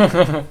 punt.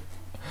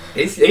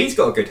 He's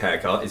got a good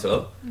haircut as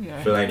well.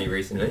 Yeah. Fellaini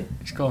recently.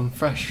 It's gone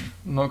fresh.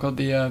 Not got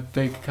the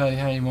big curly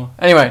hair anymore.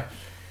 Anyway,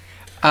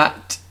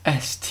 at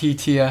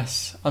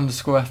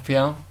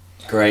STTS_FPL.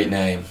 Great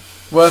name.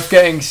 Worth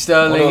getting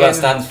Sterling What all that in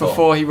stands for?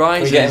 before he Can we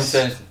rises. get him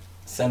to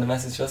send a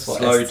message to us? What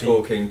Slow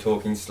ST?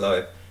 talking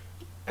slow.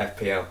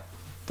 FPL.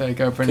 There you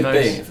go, Could Brindose. be.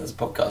 If there's a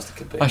podcast, it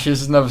could be. Actually,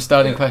 this is another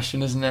Sterling Yeah.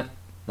 question, isn't it?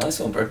 Nice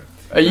one, bro.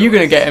 Are you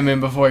going to get him in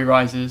before he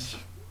rises?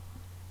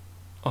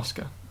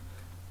 Oscar.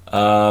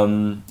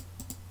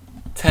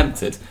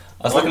 Tempted.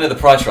 I was looking at the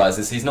price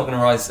rises. He's not going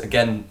to rise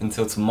again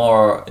until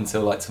tomorrow. In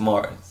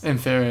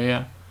theory,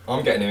 yeah.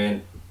 I'm getting him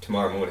in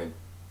tomorrow morning.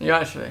 You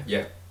actually?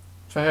 Yeah.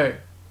 For who?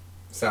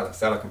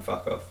 Salah can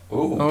fuck off.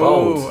 Ooh, Oh,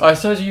 bold. I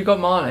suppose you got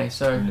Mane,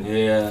 so...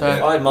 Yeah. Fair.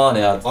 If I had Mane,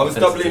 I was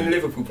doubling hesitate.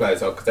 Liverpool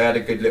players up because they had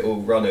a good little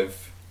run of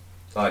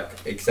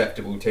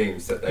acceptable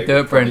teams that they Do were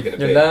it, probably Bryn. going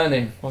to You're be.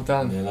 learning. Well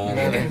done. You're You're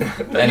learning. learning.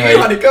 But anyway, you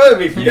had to go at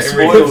me for You getting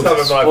rid of some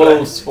of my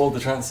players. spoiled the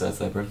transfers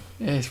there, bro.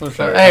 Yeah, it's what's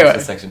Sorry, Anyway.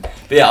 transfer section. But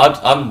yeah,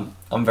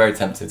 I'm very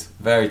tempted to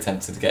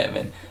get him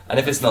in. And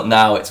if it's not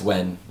now, it's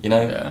when, you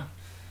know. Yeah.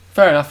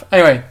 Fair enough.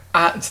 Anyway,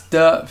 at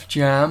Derp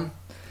Jam,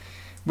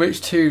 which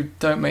two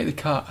don't make the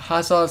cut?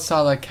 Hazard,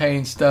 Salah,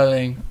 Kane,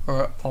 Sterling,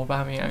 or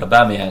Aubameyang?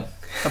 Aubameyang.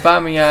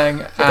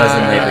 Aubameyang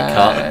Doesn't make the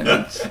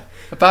cut.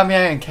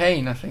 Aubameyang and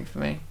Kane, I think, for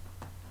me.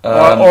 Or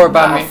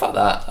Aubameyang. Fuck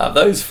that. Out of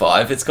those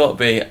five, it's got to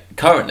be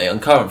currently on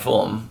current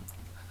form,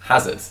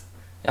 Hazard.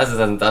 Hazard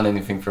hasn't done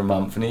anything for a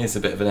month, and he is a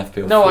bit of an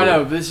FPL. No, forward. I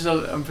know,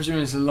 but I'm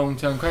presuming it's a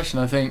long-term question.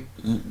 I think,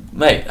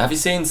 Mate, have you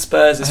seen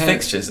Spurs'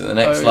 fixtures in the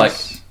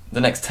next the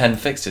next 10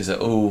 fixtures are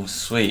all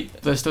sweet.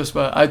 They're still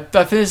Spurs. I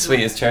think this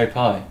sweet as cherry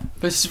pie.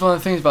 This is one of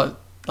the things about.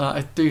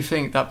 I do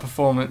think that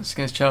performance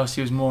against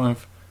Chelsea was more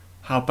of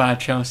how bad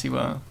Chelsea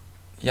were.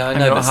 Yeah, I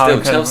know, but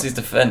still, Chelsea's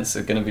defence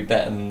are going to be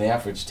better than the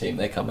average team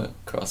they come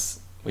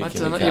across week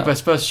in, week out. Yeah, but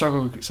Spurs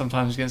struggle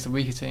sometimes against the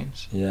weaker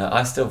teams. Yeah,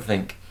 I still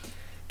think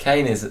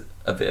Kane is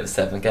a bit of a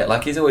 7.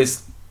 Like, he's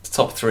always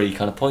top 3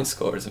 kind of point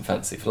scorers in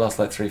fantasy for the last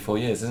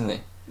 3-4 years, isn't he?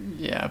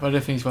 Yeah, but I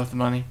don't think he's worth the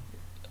money.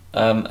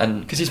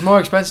 And because he's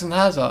more expensive than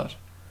Hazard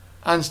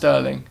and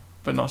Sterling,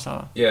 but not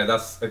Salah. Yeah,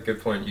 that's a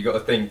good point. You got to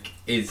think: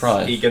 is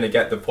Price. he going to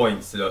get the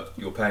points that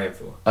you're paying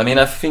for? I mean,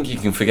 I think you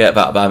can forget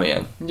about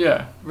Aubameyang.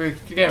 Yeah,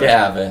 get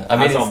out of here. I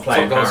mean, he's top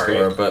goal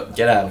scorer, but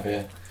get out of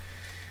here.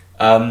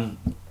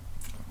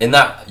 In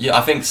that, yeah,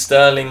 I think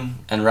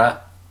Sterling and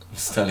Raz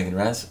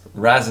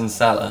and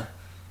Salah,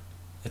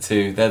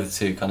 they're the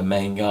two kind of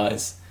main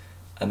guys,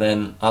 and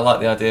then I like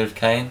the idea of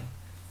Kane,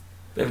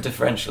 bit of a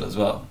differential as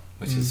well,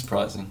 which is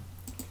surprising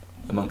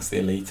amongst the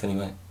elite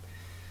anyway.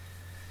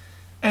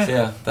 So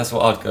yeah, that's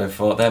what I'd go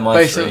for. They're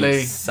my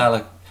three.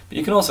 Salah, but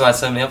you can also add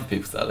so many other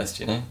people to that list,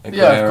 you know. Aguero.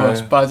 Yeah, of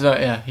course, but I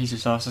don't. Yeah, he's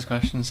just asked this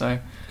question, so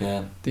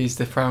yeah,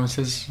 these are the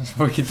parameters. That's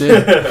what we could do.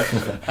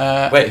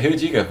 Wait, who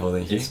would you go for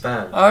then? Hugh?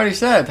 Spam. I already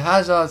said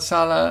Hazard,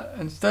 Salah,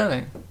 and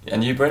Sterling.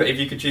 And you, Brent? But if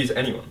you could choose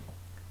anyone,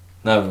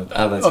 no,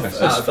 out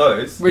of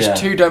those, which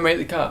two don't make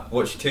the cut?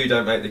 Which two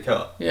don't make the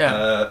cut?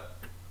 Yeah.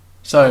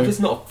 So I'm just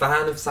not a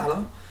fan of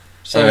Salah.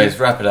 So anyways,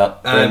 wrap it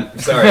up.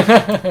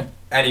 Sorry,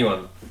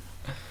 anyone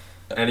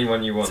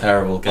you want.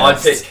 Terrible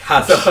guess. I'd pick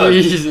Hazard.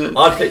 Jesus.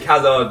 I'd pick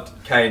Hazard,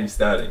 Kane,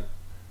 Sterling.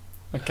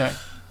 Okay.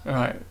 All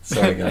right.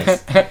 Sorry,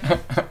 guys.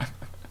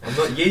 I'm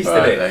not used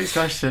to it. Next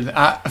question.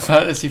 At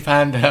Fantasy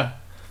Panda.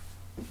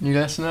 New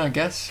listener, I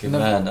guess. Good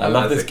man. I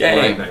love this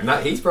game.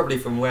 He's probably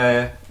from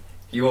where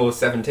you're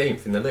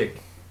 17th in the league.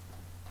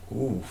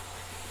 Ooh.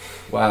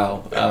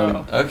 Wow.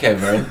 Okay,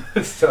 Vern.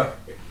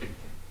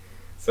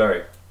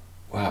 Sorry.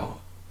 Wow.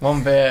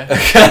 One beer.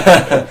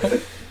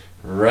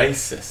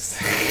 Racist.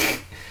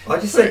 I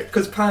just said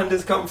because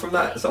pandas come from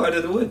that side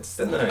of the woods,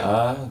 don't they?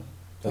 I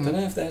don't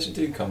know if they actually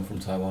do come from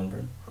Taiwan,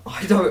 bro.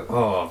 I don't.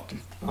 Oh,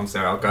 I'm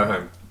sorry. I'll go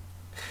home.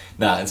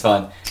 Nah, it's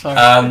fine.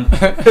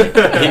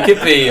 He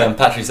could be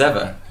Patrick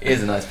Sever. He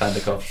is a nice panda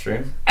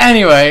costume.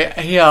 Anyway,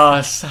 he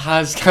asks,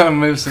 has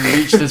Callum Wilson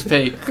reached his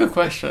peak? Good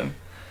question.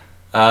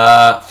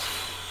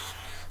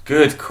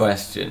 Good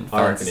question.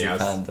 I reckon he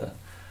has. Panda.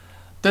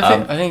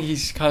 I think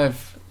he's kind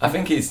of. I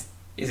think he's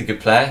a good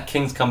player.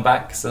 King's come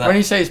back. So when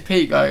you say his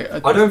peak, I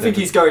don't think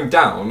he's going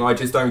down. I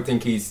just don't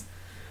think he's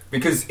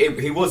because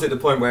he was at the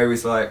point where he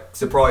was like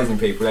surprising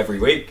people every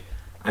week,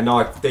 and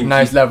I think now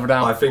he's leveled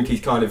out. I think he's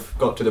kind of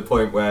got to the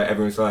point where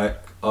everyone's like,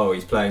 "Oh,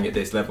 he's playing at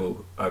this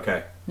level."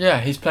 Okay.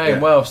 Yeah, he's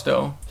playing well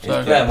still. So.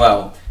 He's playing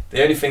well.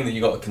 The only thing that you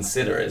got to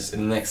consider is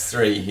in the next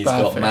 3, he's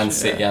got Man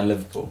City and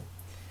Liverpool.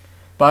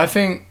 But I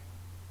think.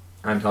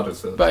 And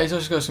Huddersfield. But he's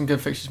also got some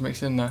good fixtures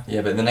mixed in there.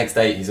 Yeah, but in the next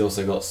 8 he's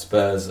also got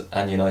Spurs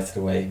and United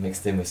away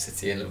mixed in with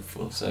City and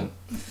Liverpool. So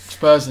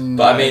Spurs and.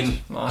 But I mean,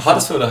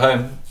 Huddersfield at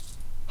home.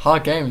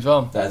 Hard game as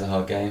well. That is a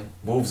hard game.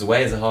 Wolves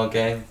away is a hard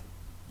game.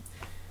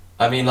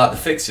 I mean, like the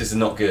fixtures are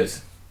not good,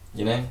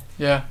 you know.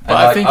 Yeah, but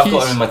I think I've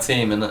got him in my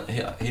team, and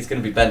he's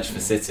going to be benched for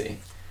City.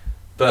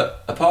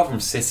 But apart from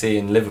City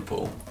and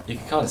Liverpool, you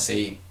can kind of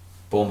see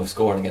Bournemouth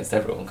scoring against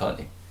everyone,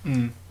 can't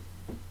you?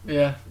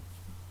 Yeah.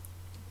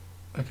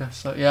 I guess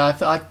so. Yeah,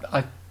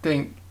 I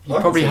think he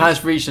probably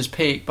has reached his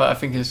peak, but I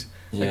think I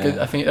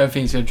don't think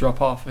he's going to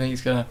drop off.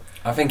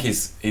 I think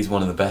he's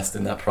one of the best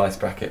in that price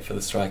bracket for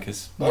the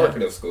strikers. I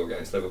reckon he'll score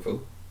against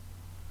Liverpool.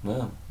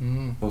 Well,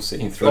 we'll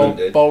see.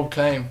 Bold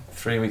claim.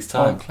 3 weeks'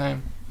 time. Bold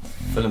claim.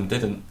 Fulham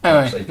didn't.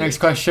 Anyway, next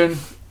question.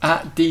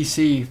 At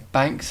DC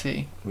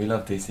Banksy. We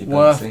love DC Banksy.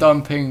 Worth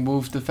dumping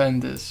Wolves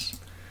defenders.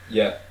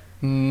 Yeah.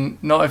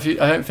 Not if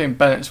you. I don't think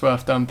Bennett's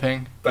worth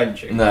dumping.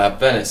 Benching. Nah,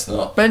 Bennett's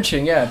not.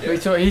 Benching, yeah.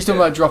 He's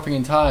talking about dropping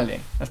entirely,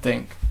 I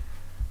think.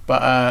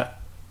 But I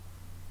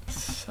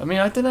mean,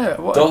 I don't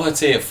know.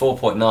 Doherty at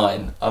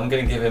 4.9. I'm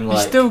going to give him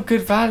He's still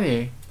good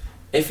value.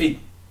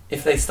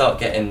 If they start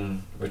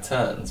getting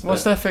returns.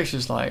 What's their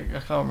fixtures like? I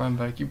can't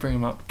remember. You bring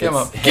them up. Get them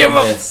up. Get them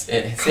up. It's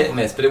hit and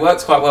miss, but it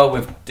works quite well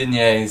with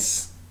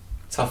Dinier's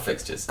tough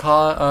fixtures.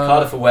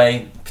 Cardiff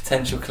away,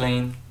 potential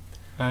clean.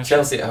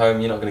 Chelsea at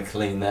home, you're not going to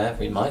clean there.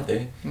 We might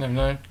do. Never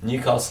know.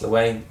 Newcastle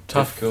away,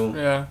 tough, difficult.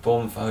 Yeah.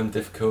 Bournemouth at home,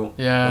 difficult.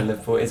 Yeah. And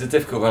Liverpool, it's a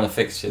difficult run of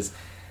fixtures,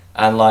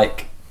 and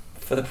like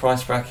for the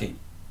price bracket,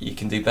 you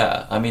can do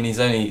better. I mean,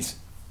 he's only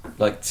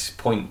like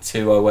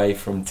 0.2 away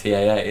from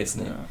TAA,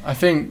 isn't he? Yeah. I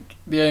think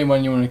the only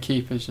one you want to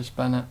keep is just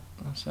Bennett.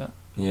 That's it.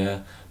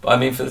 Yeah, but I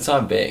mean, for the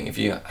time being, if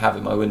you have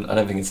him, I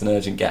don't think it's an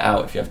urgent get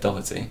out if you have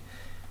Doherty.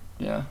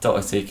 Yeah.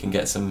 Doherty can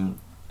get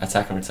some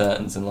attack and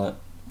returns, and like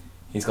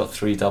he's got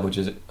 3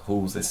 double-digit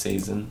hauls this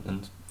season,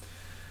 and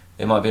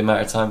it might be a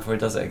matter of time before he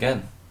does it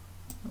again.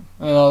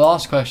 And our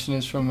last question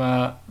is from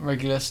a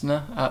regular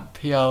listener at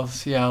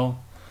PLCL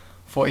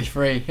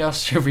 43. He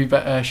asked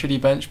should he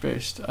bench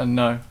boost, and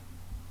no.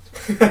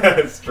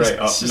 Straight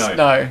up,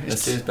 no.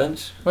 Let's see his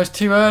bench. Well, it's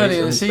too early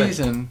in the Who's on his bench?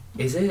 season.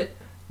 Is it?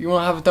 You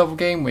want to have a double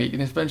game week,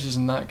 and his bench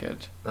isn't that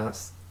good.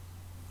 That's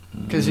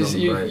Because not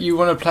great. you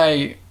want to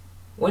play.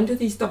 When do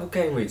these double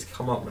game weeks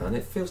come up, man?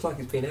 It feels like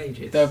it's been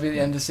ages. They'll be at the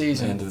end of the At the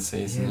season. end of the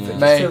season. Yeah, Yeah. but it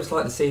May. just feels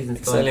like the season's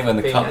It's only when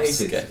the been cups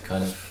ages. get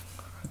kind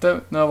of. I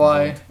don't know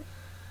why.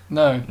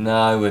 No. No,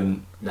 I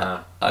wouldn't. Nah.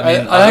 I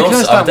mean, I I'd can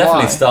understand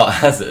definitely why. start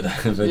Hazard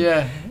over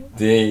Yeah.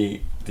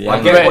 the. I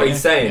get what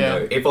he's saying Yeah.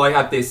 though. If I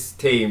had this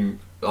team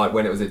like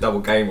when it was a double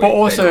game week, But then I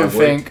also would.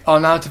 think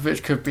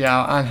Arnautovic could be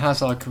out and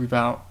Hazard could be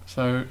out,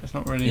 so it's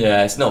not really.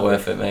 Yeah, it's not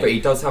worth it, mate. But he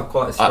does have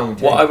quite a strong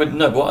team.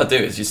 What I'd do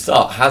is you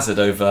start Hazard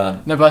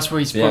over. No, but that's what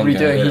he's probably Bianco,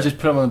 doing. yeah. He just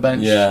put him on the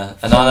bench. Yeah,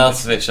 and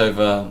Arnautovic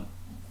over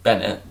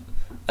Bennett.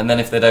 And then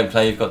if they don't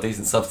play, you've got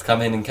decent subs to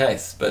come in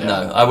case. But Yeah.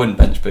 no, I wouldn't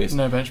bench boost.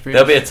 No bench boost.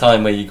 There'll be a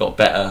time where you got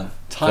better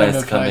Time players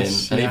and to come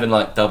place, in, and yeah. even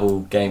like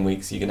double game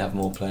weeks, you can have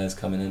more players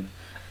coming in.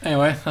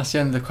 Anyway, that's the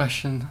end of the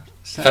question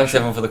section. Thanks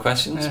everyone for the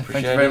questions. Yeah, Appreciate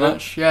thank you very it.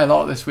 much. Yeah, a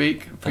lot this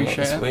week. A lot Appreciate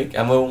this it. week,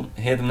 and we'll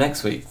hear them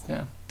next week Yeah,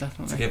 to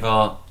definitely. give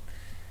our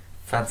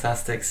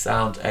fantastic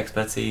sound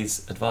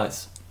expertise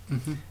advice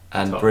Mhm.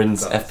 and Top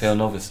Bryn's class. FPL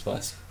novice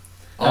advice.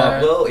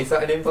 Well, is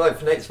that an invite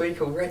for next week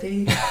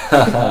already?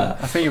 I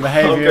think your I'm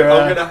behaviour.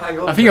 gonna hang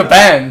on. I to think you're that.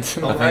 banned.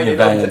 I'm I think hanging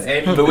you're on to banned.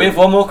 anything. But we have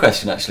one more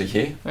question actually,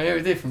 Hugh. Oh, yeah,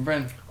 we did from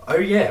Brent. Oh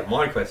yeah,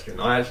 my question.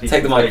 I actually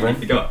Take the mic,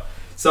 completely Bryn. forgot.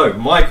 So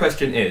my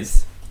question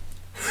is.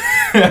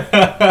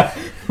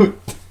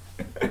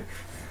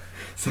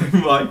 So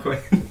my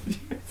question.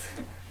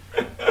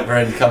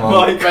 Bryn, come on.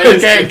 My Mate, you're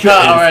getting question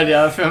cut is- already.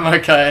 I feel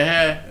okay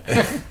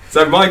here.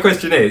 So my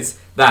question is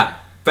that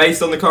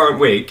based on the current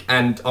week,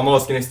 and I'm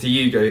asking this to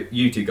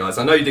you two guys.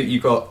 I know that you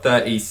got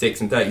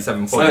 36 and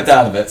 37 Slow it points.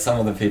 down a bit. Some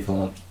of the people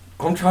aren't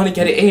I'm trying to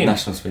get it in.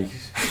 national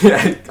speakers.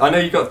 I know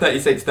you got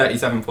 36,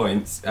 37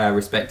 points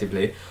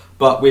respectively,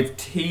 but with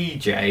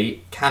TJ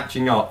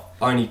catching up,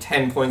 only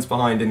 10 points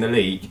behind in the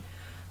league,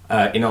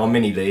 in our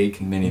mini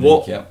league.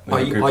 Mini-league, yeah. We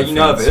have a group Are of you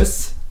friends.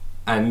 nervous?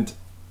 And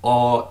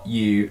are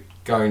you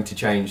going to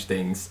change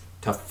things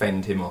to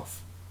fend him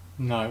off?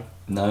 No.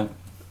 No.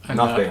 I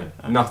know. Nothing.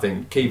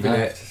 Nothing. Keeping No.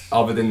 it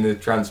other than the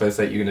transfers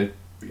that you're going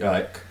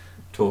to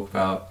talk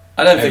about.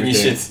 I don't think you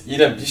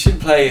Everything. should. You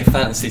shouldn't play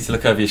fantasy to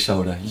look over your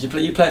shoulder. You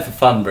play it for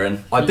fun,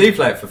 Bryn. I do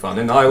play it for fun,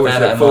 and I always Bear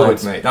that look in forward,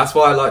 mind. mate. That's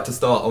why I like to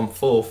start on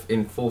fourth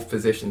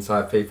position, so I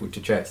have people to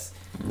chase.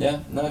 Yeah,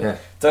 no. Yeah.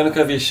 Don't look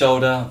over your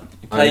shoulder.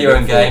 You play Only your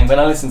look own game. forward. When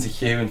I listen to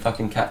Hugh and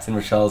fucking Captain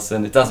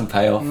Richarlison, it doesn't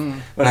pay off. Mm.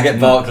 When I get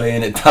Barkley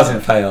in, it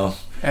doesn't pay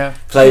off. Yeah.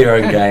 Play your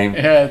own game.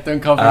 Yeah,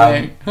 don't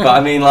copy me. But I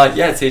mean, like,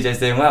 yeah, TJ's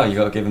doing well. You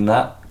got to give him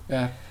that.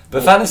 Yeah.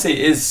 But fantasy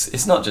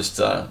it's not just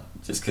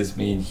because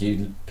me and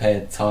Hugh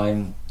pay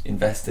time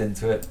invest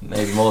into it,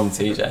 maybe more than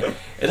TJ.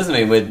 It doesn't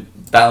mean we're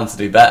bound to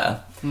do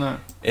better. No.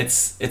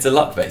 It's a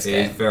luck based It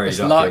is game. very It's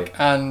lucky. luck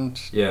and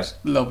Yeah.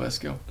 a little bit of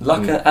skill.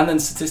 Luck Mm. and then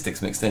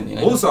statistics mixed in. You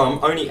know. Also,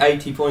 I'm only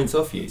 80 points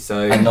off you,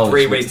 so And knowledge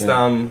 3 mixed weeks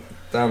in.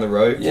 down the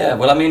road. Yeah,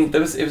 well, I mean, it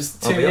was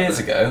I'll 2 be up years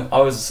there. ago. I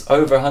was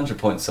over 100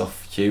 points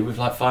off Hugh with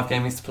like 5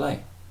 game weeks to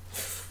play,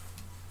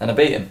 and I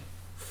beat him.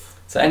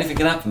 So anything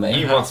can happen, mate.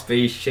 You must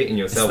be shitting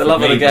yourself. the with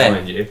love of me the game.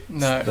 behind you.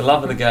 No. The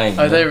love of the game.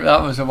 Oh,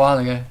 that was a while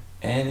ago.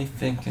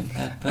 Anything can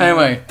happen.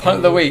 Anyway, punt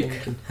of the week.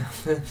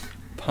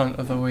 Punt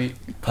of the week.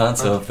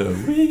 Punt of the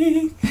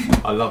week.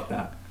 I love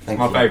that. Thank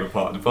My you. favourite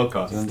part of the Do you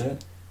want podcast. to do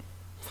it?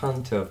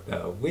 Punt of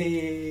the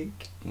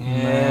week.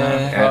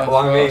 Yeah. well,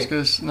 I mean,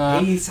 Oscars, no.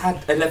 He's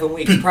had 11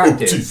 weeks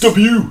practice.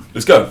 TW.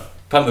 Let's go.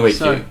 Punt of the week,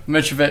 So, Hugh.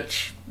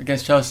 Mitrovic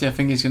against Chelsea, I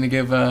think he's going to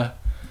give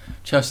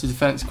Chelsea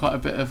defence quite a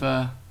bit of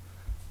a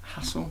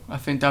hassle. I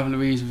think David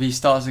Luiz, if he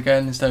starts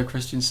again instead of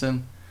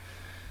Christensen,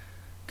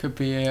 could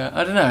be.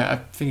 I don't know. I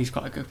think he's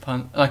quite a good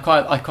punt. And I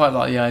quite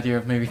like the idea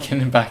of maybe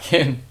getting him back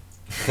in.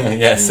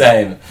 Yeah,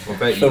 same. I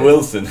bet you For do.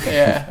 Wilson.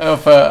 Yeah, or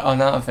for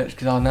Arnautovic,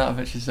 because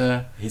Arnautovic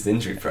is He's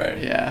injury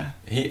prone. yeah.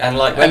 And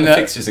like when And, the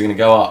fixtures are going to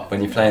go up,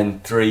 when you're playing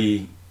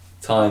 3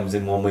 times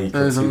in 1 week. or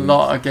There's a 2 weeks,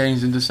 lot of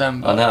games in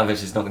December. Arnautovic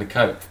is not going to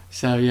cope.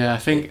 So yeah, I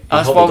think He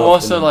that's hobbled why I'm off,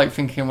 also didn't he? like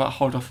thinking about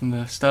hold off on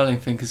the Sterling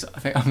thing because I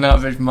think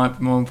Arnautovic might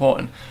be more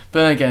important. But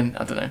then again,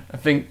 I don't know. I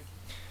think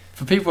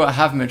for people that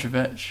have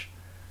Mitrovic,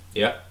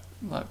 Yeah.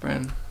 like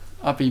Bryn,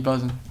 I'd be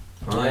buzzing.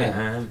 I Yeah.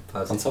 am On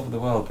puzzled. top of the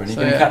world, Bryn. You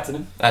So, going to yeah. captain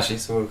him? Actually,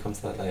 so we'll come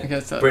to that I later.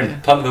 guess that, Bryn, yeah.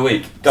 punt of the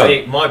week. Go.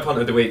 See, my punt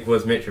of the week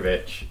was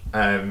Mitrovic.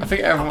 I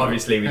think everyone.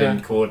 Obviously, we yeah.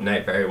 didn't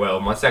coordinate very well.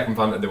 My second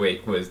punt of the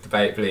week was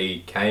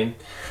debatably Kane.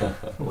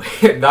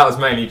 That was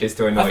mainly just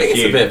to annoy I think it's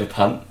you. a bit of a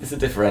punt. It's a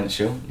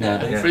differential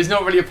nowadays. But he's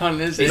not really a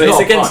punt, is he? He's But it's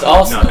not a against punt,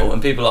 Arsenal, no.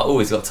 and people are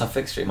always got a tough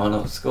fixture. He might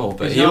not score,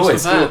 but He's he an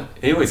always Arsenal scores.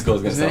 He always scores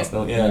against Is he?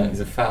 Arsenal. Yeah, he's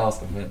a fat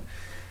Arsenal fan.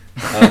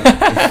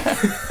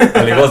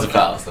 Well, he was a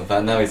fat Arsenal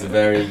fan. Now he's a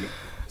very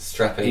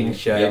strapping In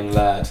shape. young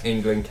lad.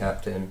 England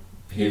captain.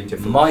 He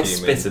Beautiful. might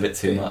human spit a bit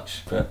too being.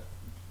 much, but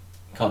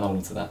can't hold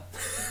him to that.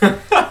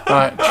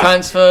 Right,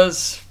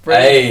 transfers.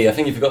 Bryn. Hey, I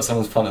think you forgot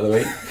someone's punt of the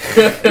week.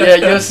 Yeah,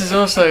 yours is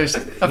also.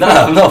 No,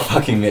 I'm not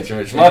fucking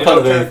Mitrovic. You're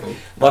not careful.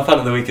 My punt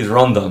of the week is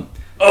Rondon,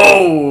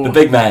 Oh. the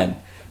big man.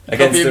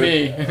 against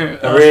me.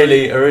 a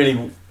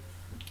really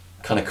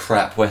kind of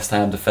crap West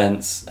Ham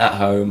defence at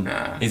home.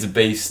 Nah. He's a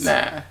beast.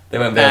 Nah. They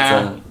won't be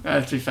able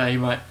to be fair, he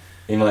might.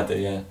 He might do,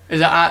 yeah. Is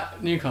it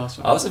at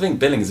Newcastle? I also think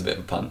Billing's a bit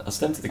of a punt. I was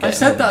tempted to get I him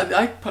said in. that.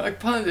 I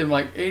punted him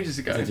like ages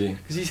ago. Did you?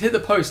 Because he's hit the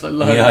post like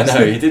loads. Yeah, I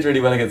know. He did really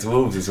well against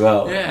Wolves as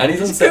well. Yeah. And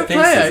he's on He's a set good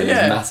pieces player, and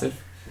yeah. he's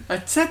massive. I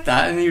said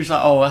that and he was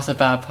like, oh, that's a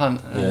bad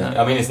punt.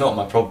 Yeah. I mean, it's not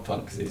my proper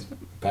punt because he's a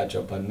bad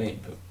job by me.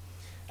 But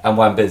and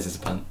Wan-Biz is a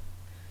punt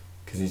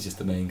because he's just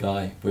the main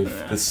guy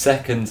with the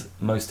second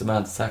most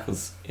amount of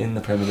tackles in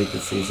the Premier League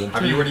this season.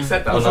 Have you already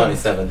said that? Well,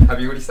 97.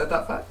 Have you already said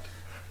that fact?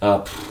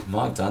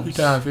 Might have done.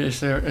 Damn,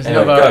 it's Anyway,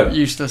 another go.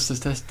 useless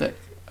statistic.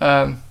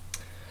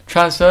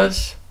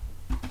 Transfers.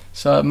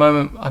 So at the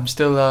moment, I'm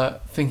still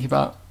thinking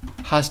about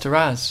Has to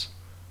Raz.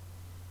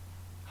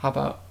 How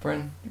about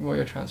Bryn? What are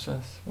your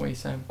transfers? What are you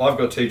saying? I've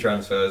got 2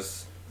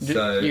 transfers.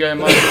 So you going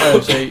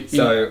mine?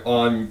 so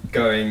I'm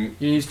going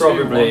you use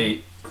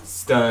probably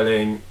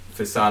Sterling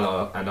for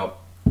Salah, and I'll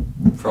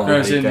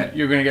probably get.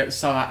 You're going to get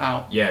Salah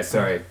out. Yeah,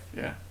 sorry.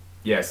 Yeah.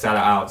 Yeah, Salah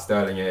out,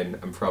 Sterling in,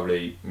 and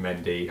probably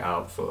Mendy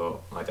out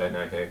for I don't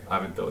know who. I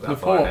haven't thought that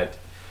far Laporte. ahead.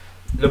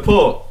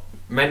 Laporte.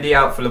 Mendy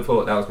out for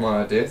Laporte. That was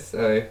my idea.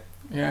 So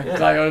Yeah, Yeah.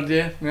 that your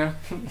idea. Yeah.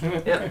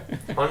 yeah,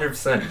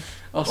 100%.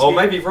 Oski. Or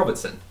maybe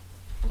Robertson.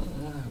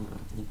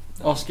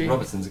 Oski.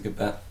 Robertson's a good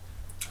bet.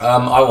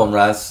 I want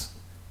Raz,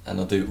 and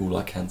I'll do all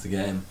I can to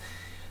get him.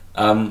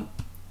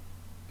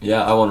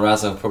 Yeah, I want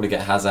Raz. I'll probably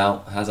get Haz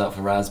out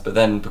for Raz. But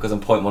then because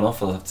I'm 0.1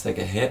 off, I'll have to take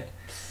a hit,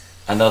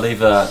 and I'll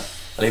either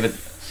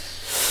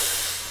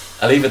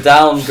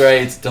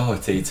downgrade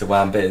Doherty to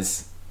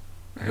Wan-Biz,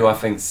 who I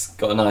think's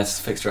got a nice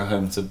fixture at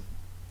home to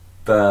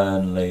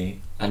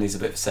Burnley, and he's a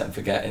bit set and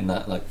forget in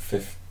that like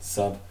 5th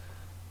sub.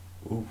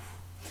 Ooh.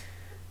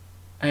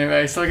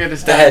 Anyway, still get The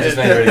distracted. head just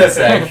made a really good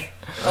save.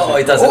 Oh,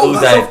 he does it all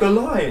that's day. off the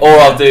line. Or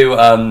I'll do.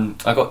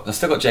 I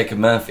still got Jacob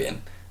Murphy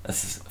in.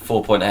 That's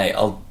 4.8.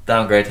 I'll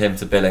downgrade him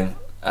to Billing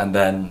and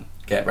then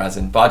get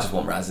Razin. But I just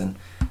want Razin,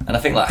 and I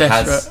think like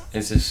Haz Desperate.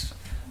 is just.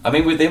 I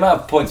mean, with the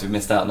amount of points we've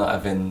missed out not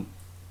having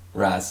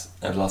Raz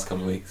over the last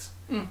couple of weeks,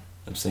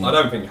 obscene. I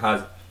don't think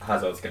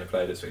Hazard's going to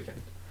play this weekend.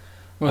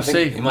 We'll I think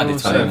see. He might do We'll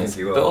 20 see. minutes, I think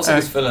he will. but also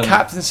because Fulham.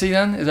 Captaincy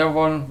then? Is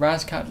everyone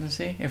Raz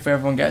captaincy? If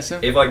everyone gets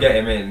him? If I get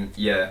him in,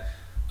 yeah.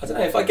 I don't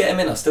know if I get him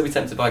in, I'll still be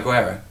tempted by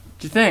Aguero.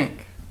 Do you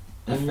think?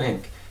 I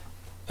think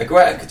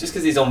Aguero, just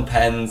because he's on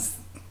pens,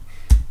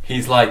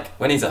 he's like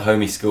when he's at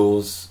home he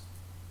scores.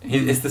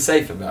 It's the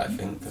safer bet, I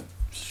think.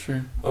 It's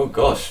true. Oh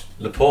gosh,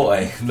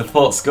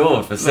 Laporte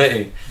scored for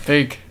City.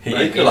 Big. He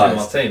Mate,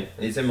 equalised.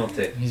 He's in my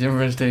team. He's in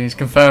his team. He's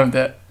confirmed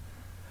it.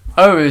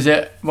 Oh, is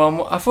it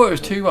 1-1? I thought it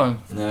was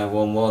 2-1. No,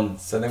 1-1.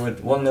 So they were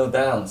 1-0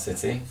 down,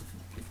 City.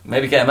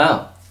 Maybe get him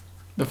out.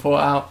 The 4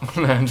 out.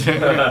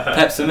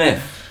 Pep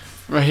Smith.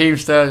 Raheem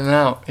Sterling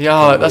out.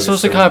 Yeah, that's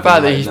also kind of bad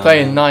that he's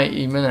playing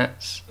 90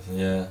 minutes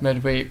Yeah.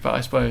 midweek, but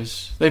I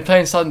suppose they play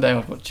on Sunday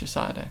or watch it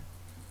Saturday.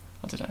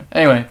 I don't know.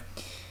 Anyway,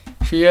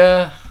 should we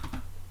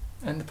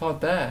end the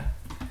pod there?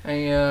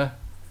 Any,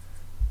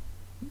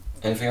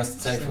 Anything else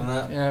to take from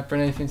that? yeah,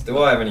 bring anything to Do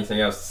I have anything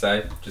else to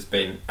say? Just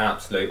been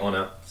absolute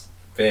honour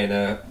being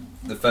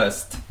the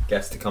first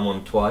guest to come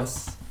on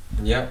twice.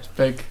 Yeah. It's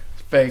big.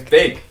 It's big.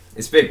 Big.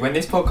 It's big. When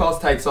this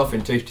podcast takes off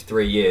in 2 to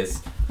 3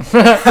 years,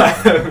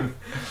 I'm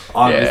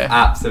just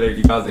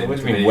absolutely buzzing. What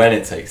do to you mean be- when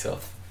it takes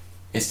off?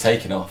 It's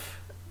taking off.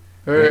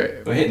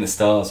 We're We're hitting the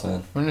stars, man.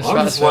 in the I'm just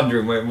stratosphere.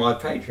 wondering where my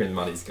Patreon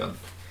money's gone.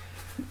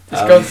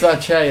 It's gone to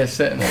that chair you're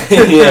sitting in.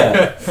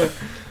 Yeah.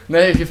 No,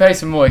 if you pay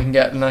some more, you can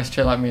get a nice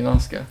chair like me and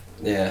Oscar.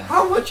 Yeah.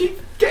 How much are you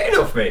getting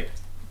off me?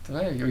 I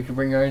don't know, we can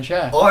bring your own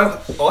chair.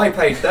 I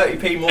paid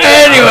 30p more.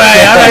 Anyway,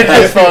 I made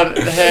this one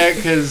here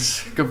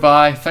because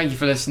goodbye. Thank you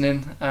for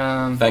listening.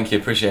 Thank you,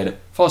 appreciate it.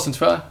 Follow us on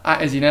Twitter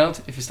at Izzy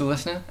Nailed if you're still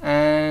listening.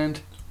 And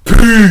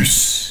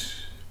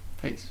Peace.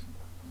 peace.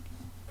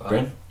 Bye.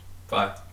 Bryn? Bye.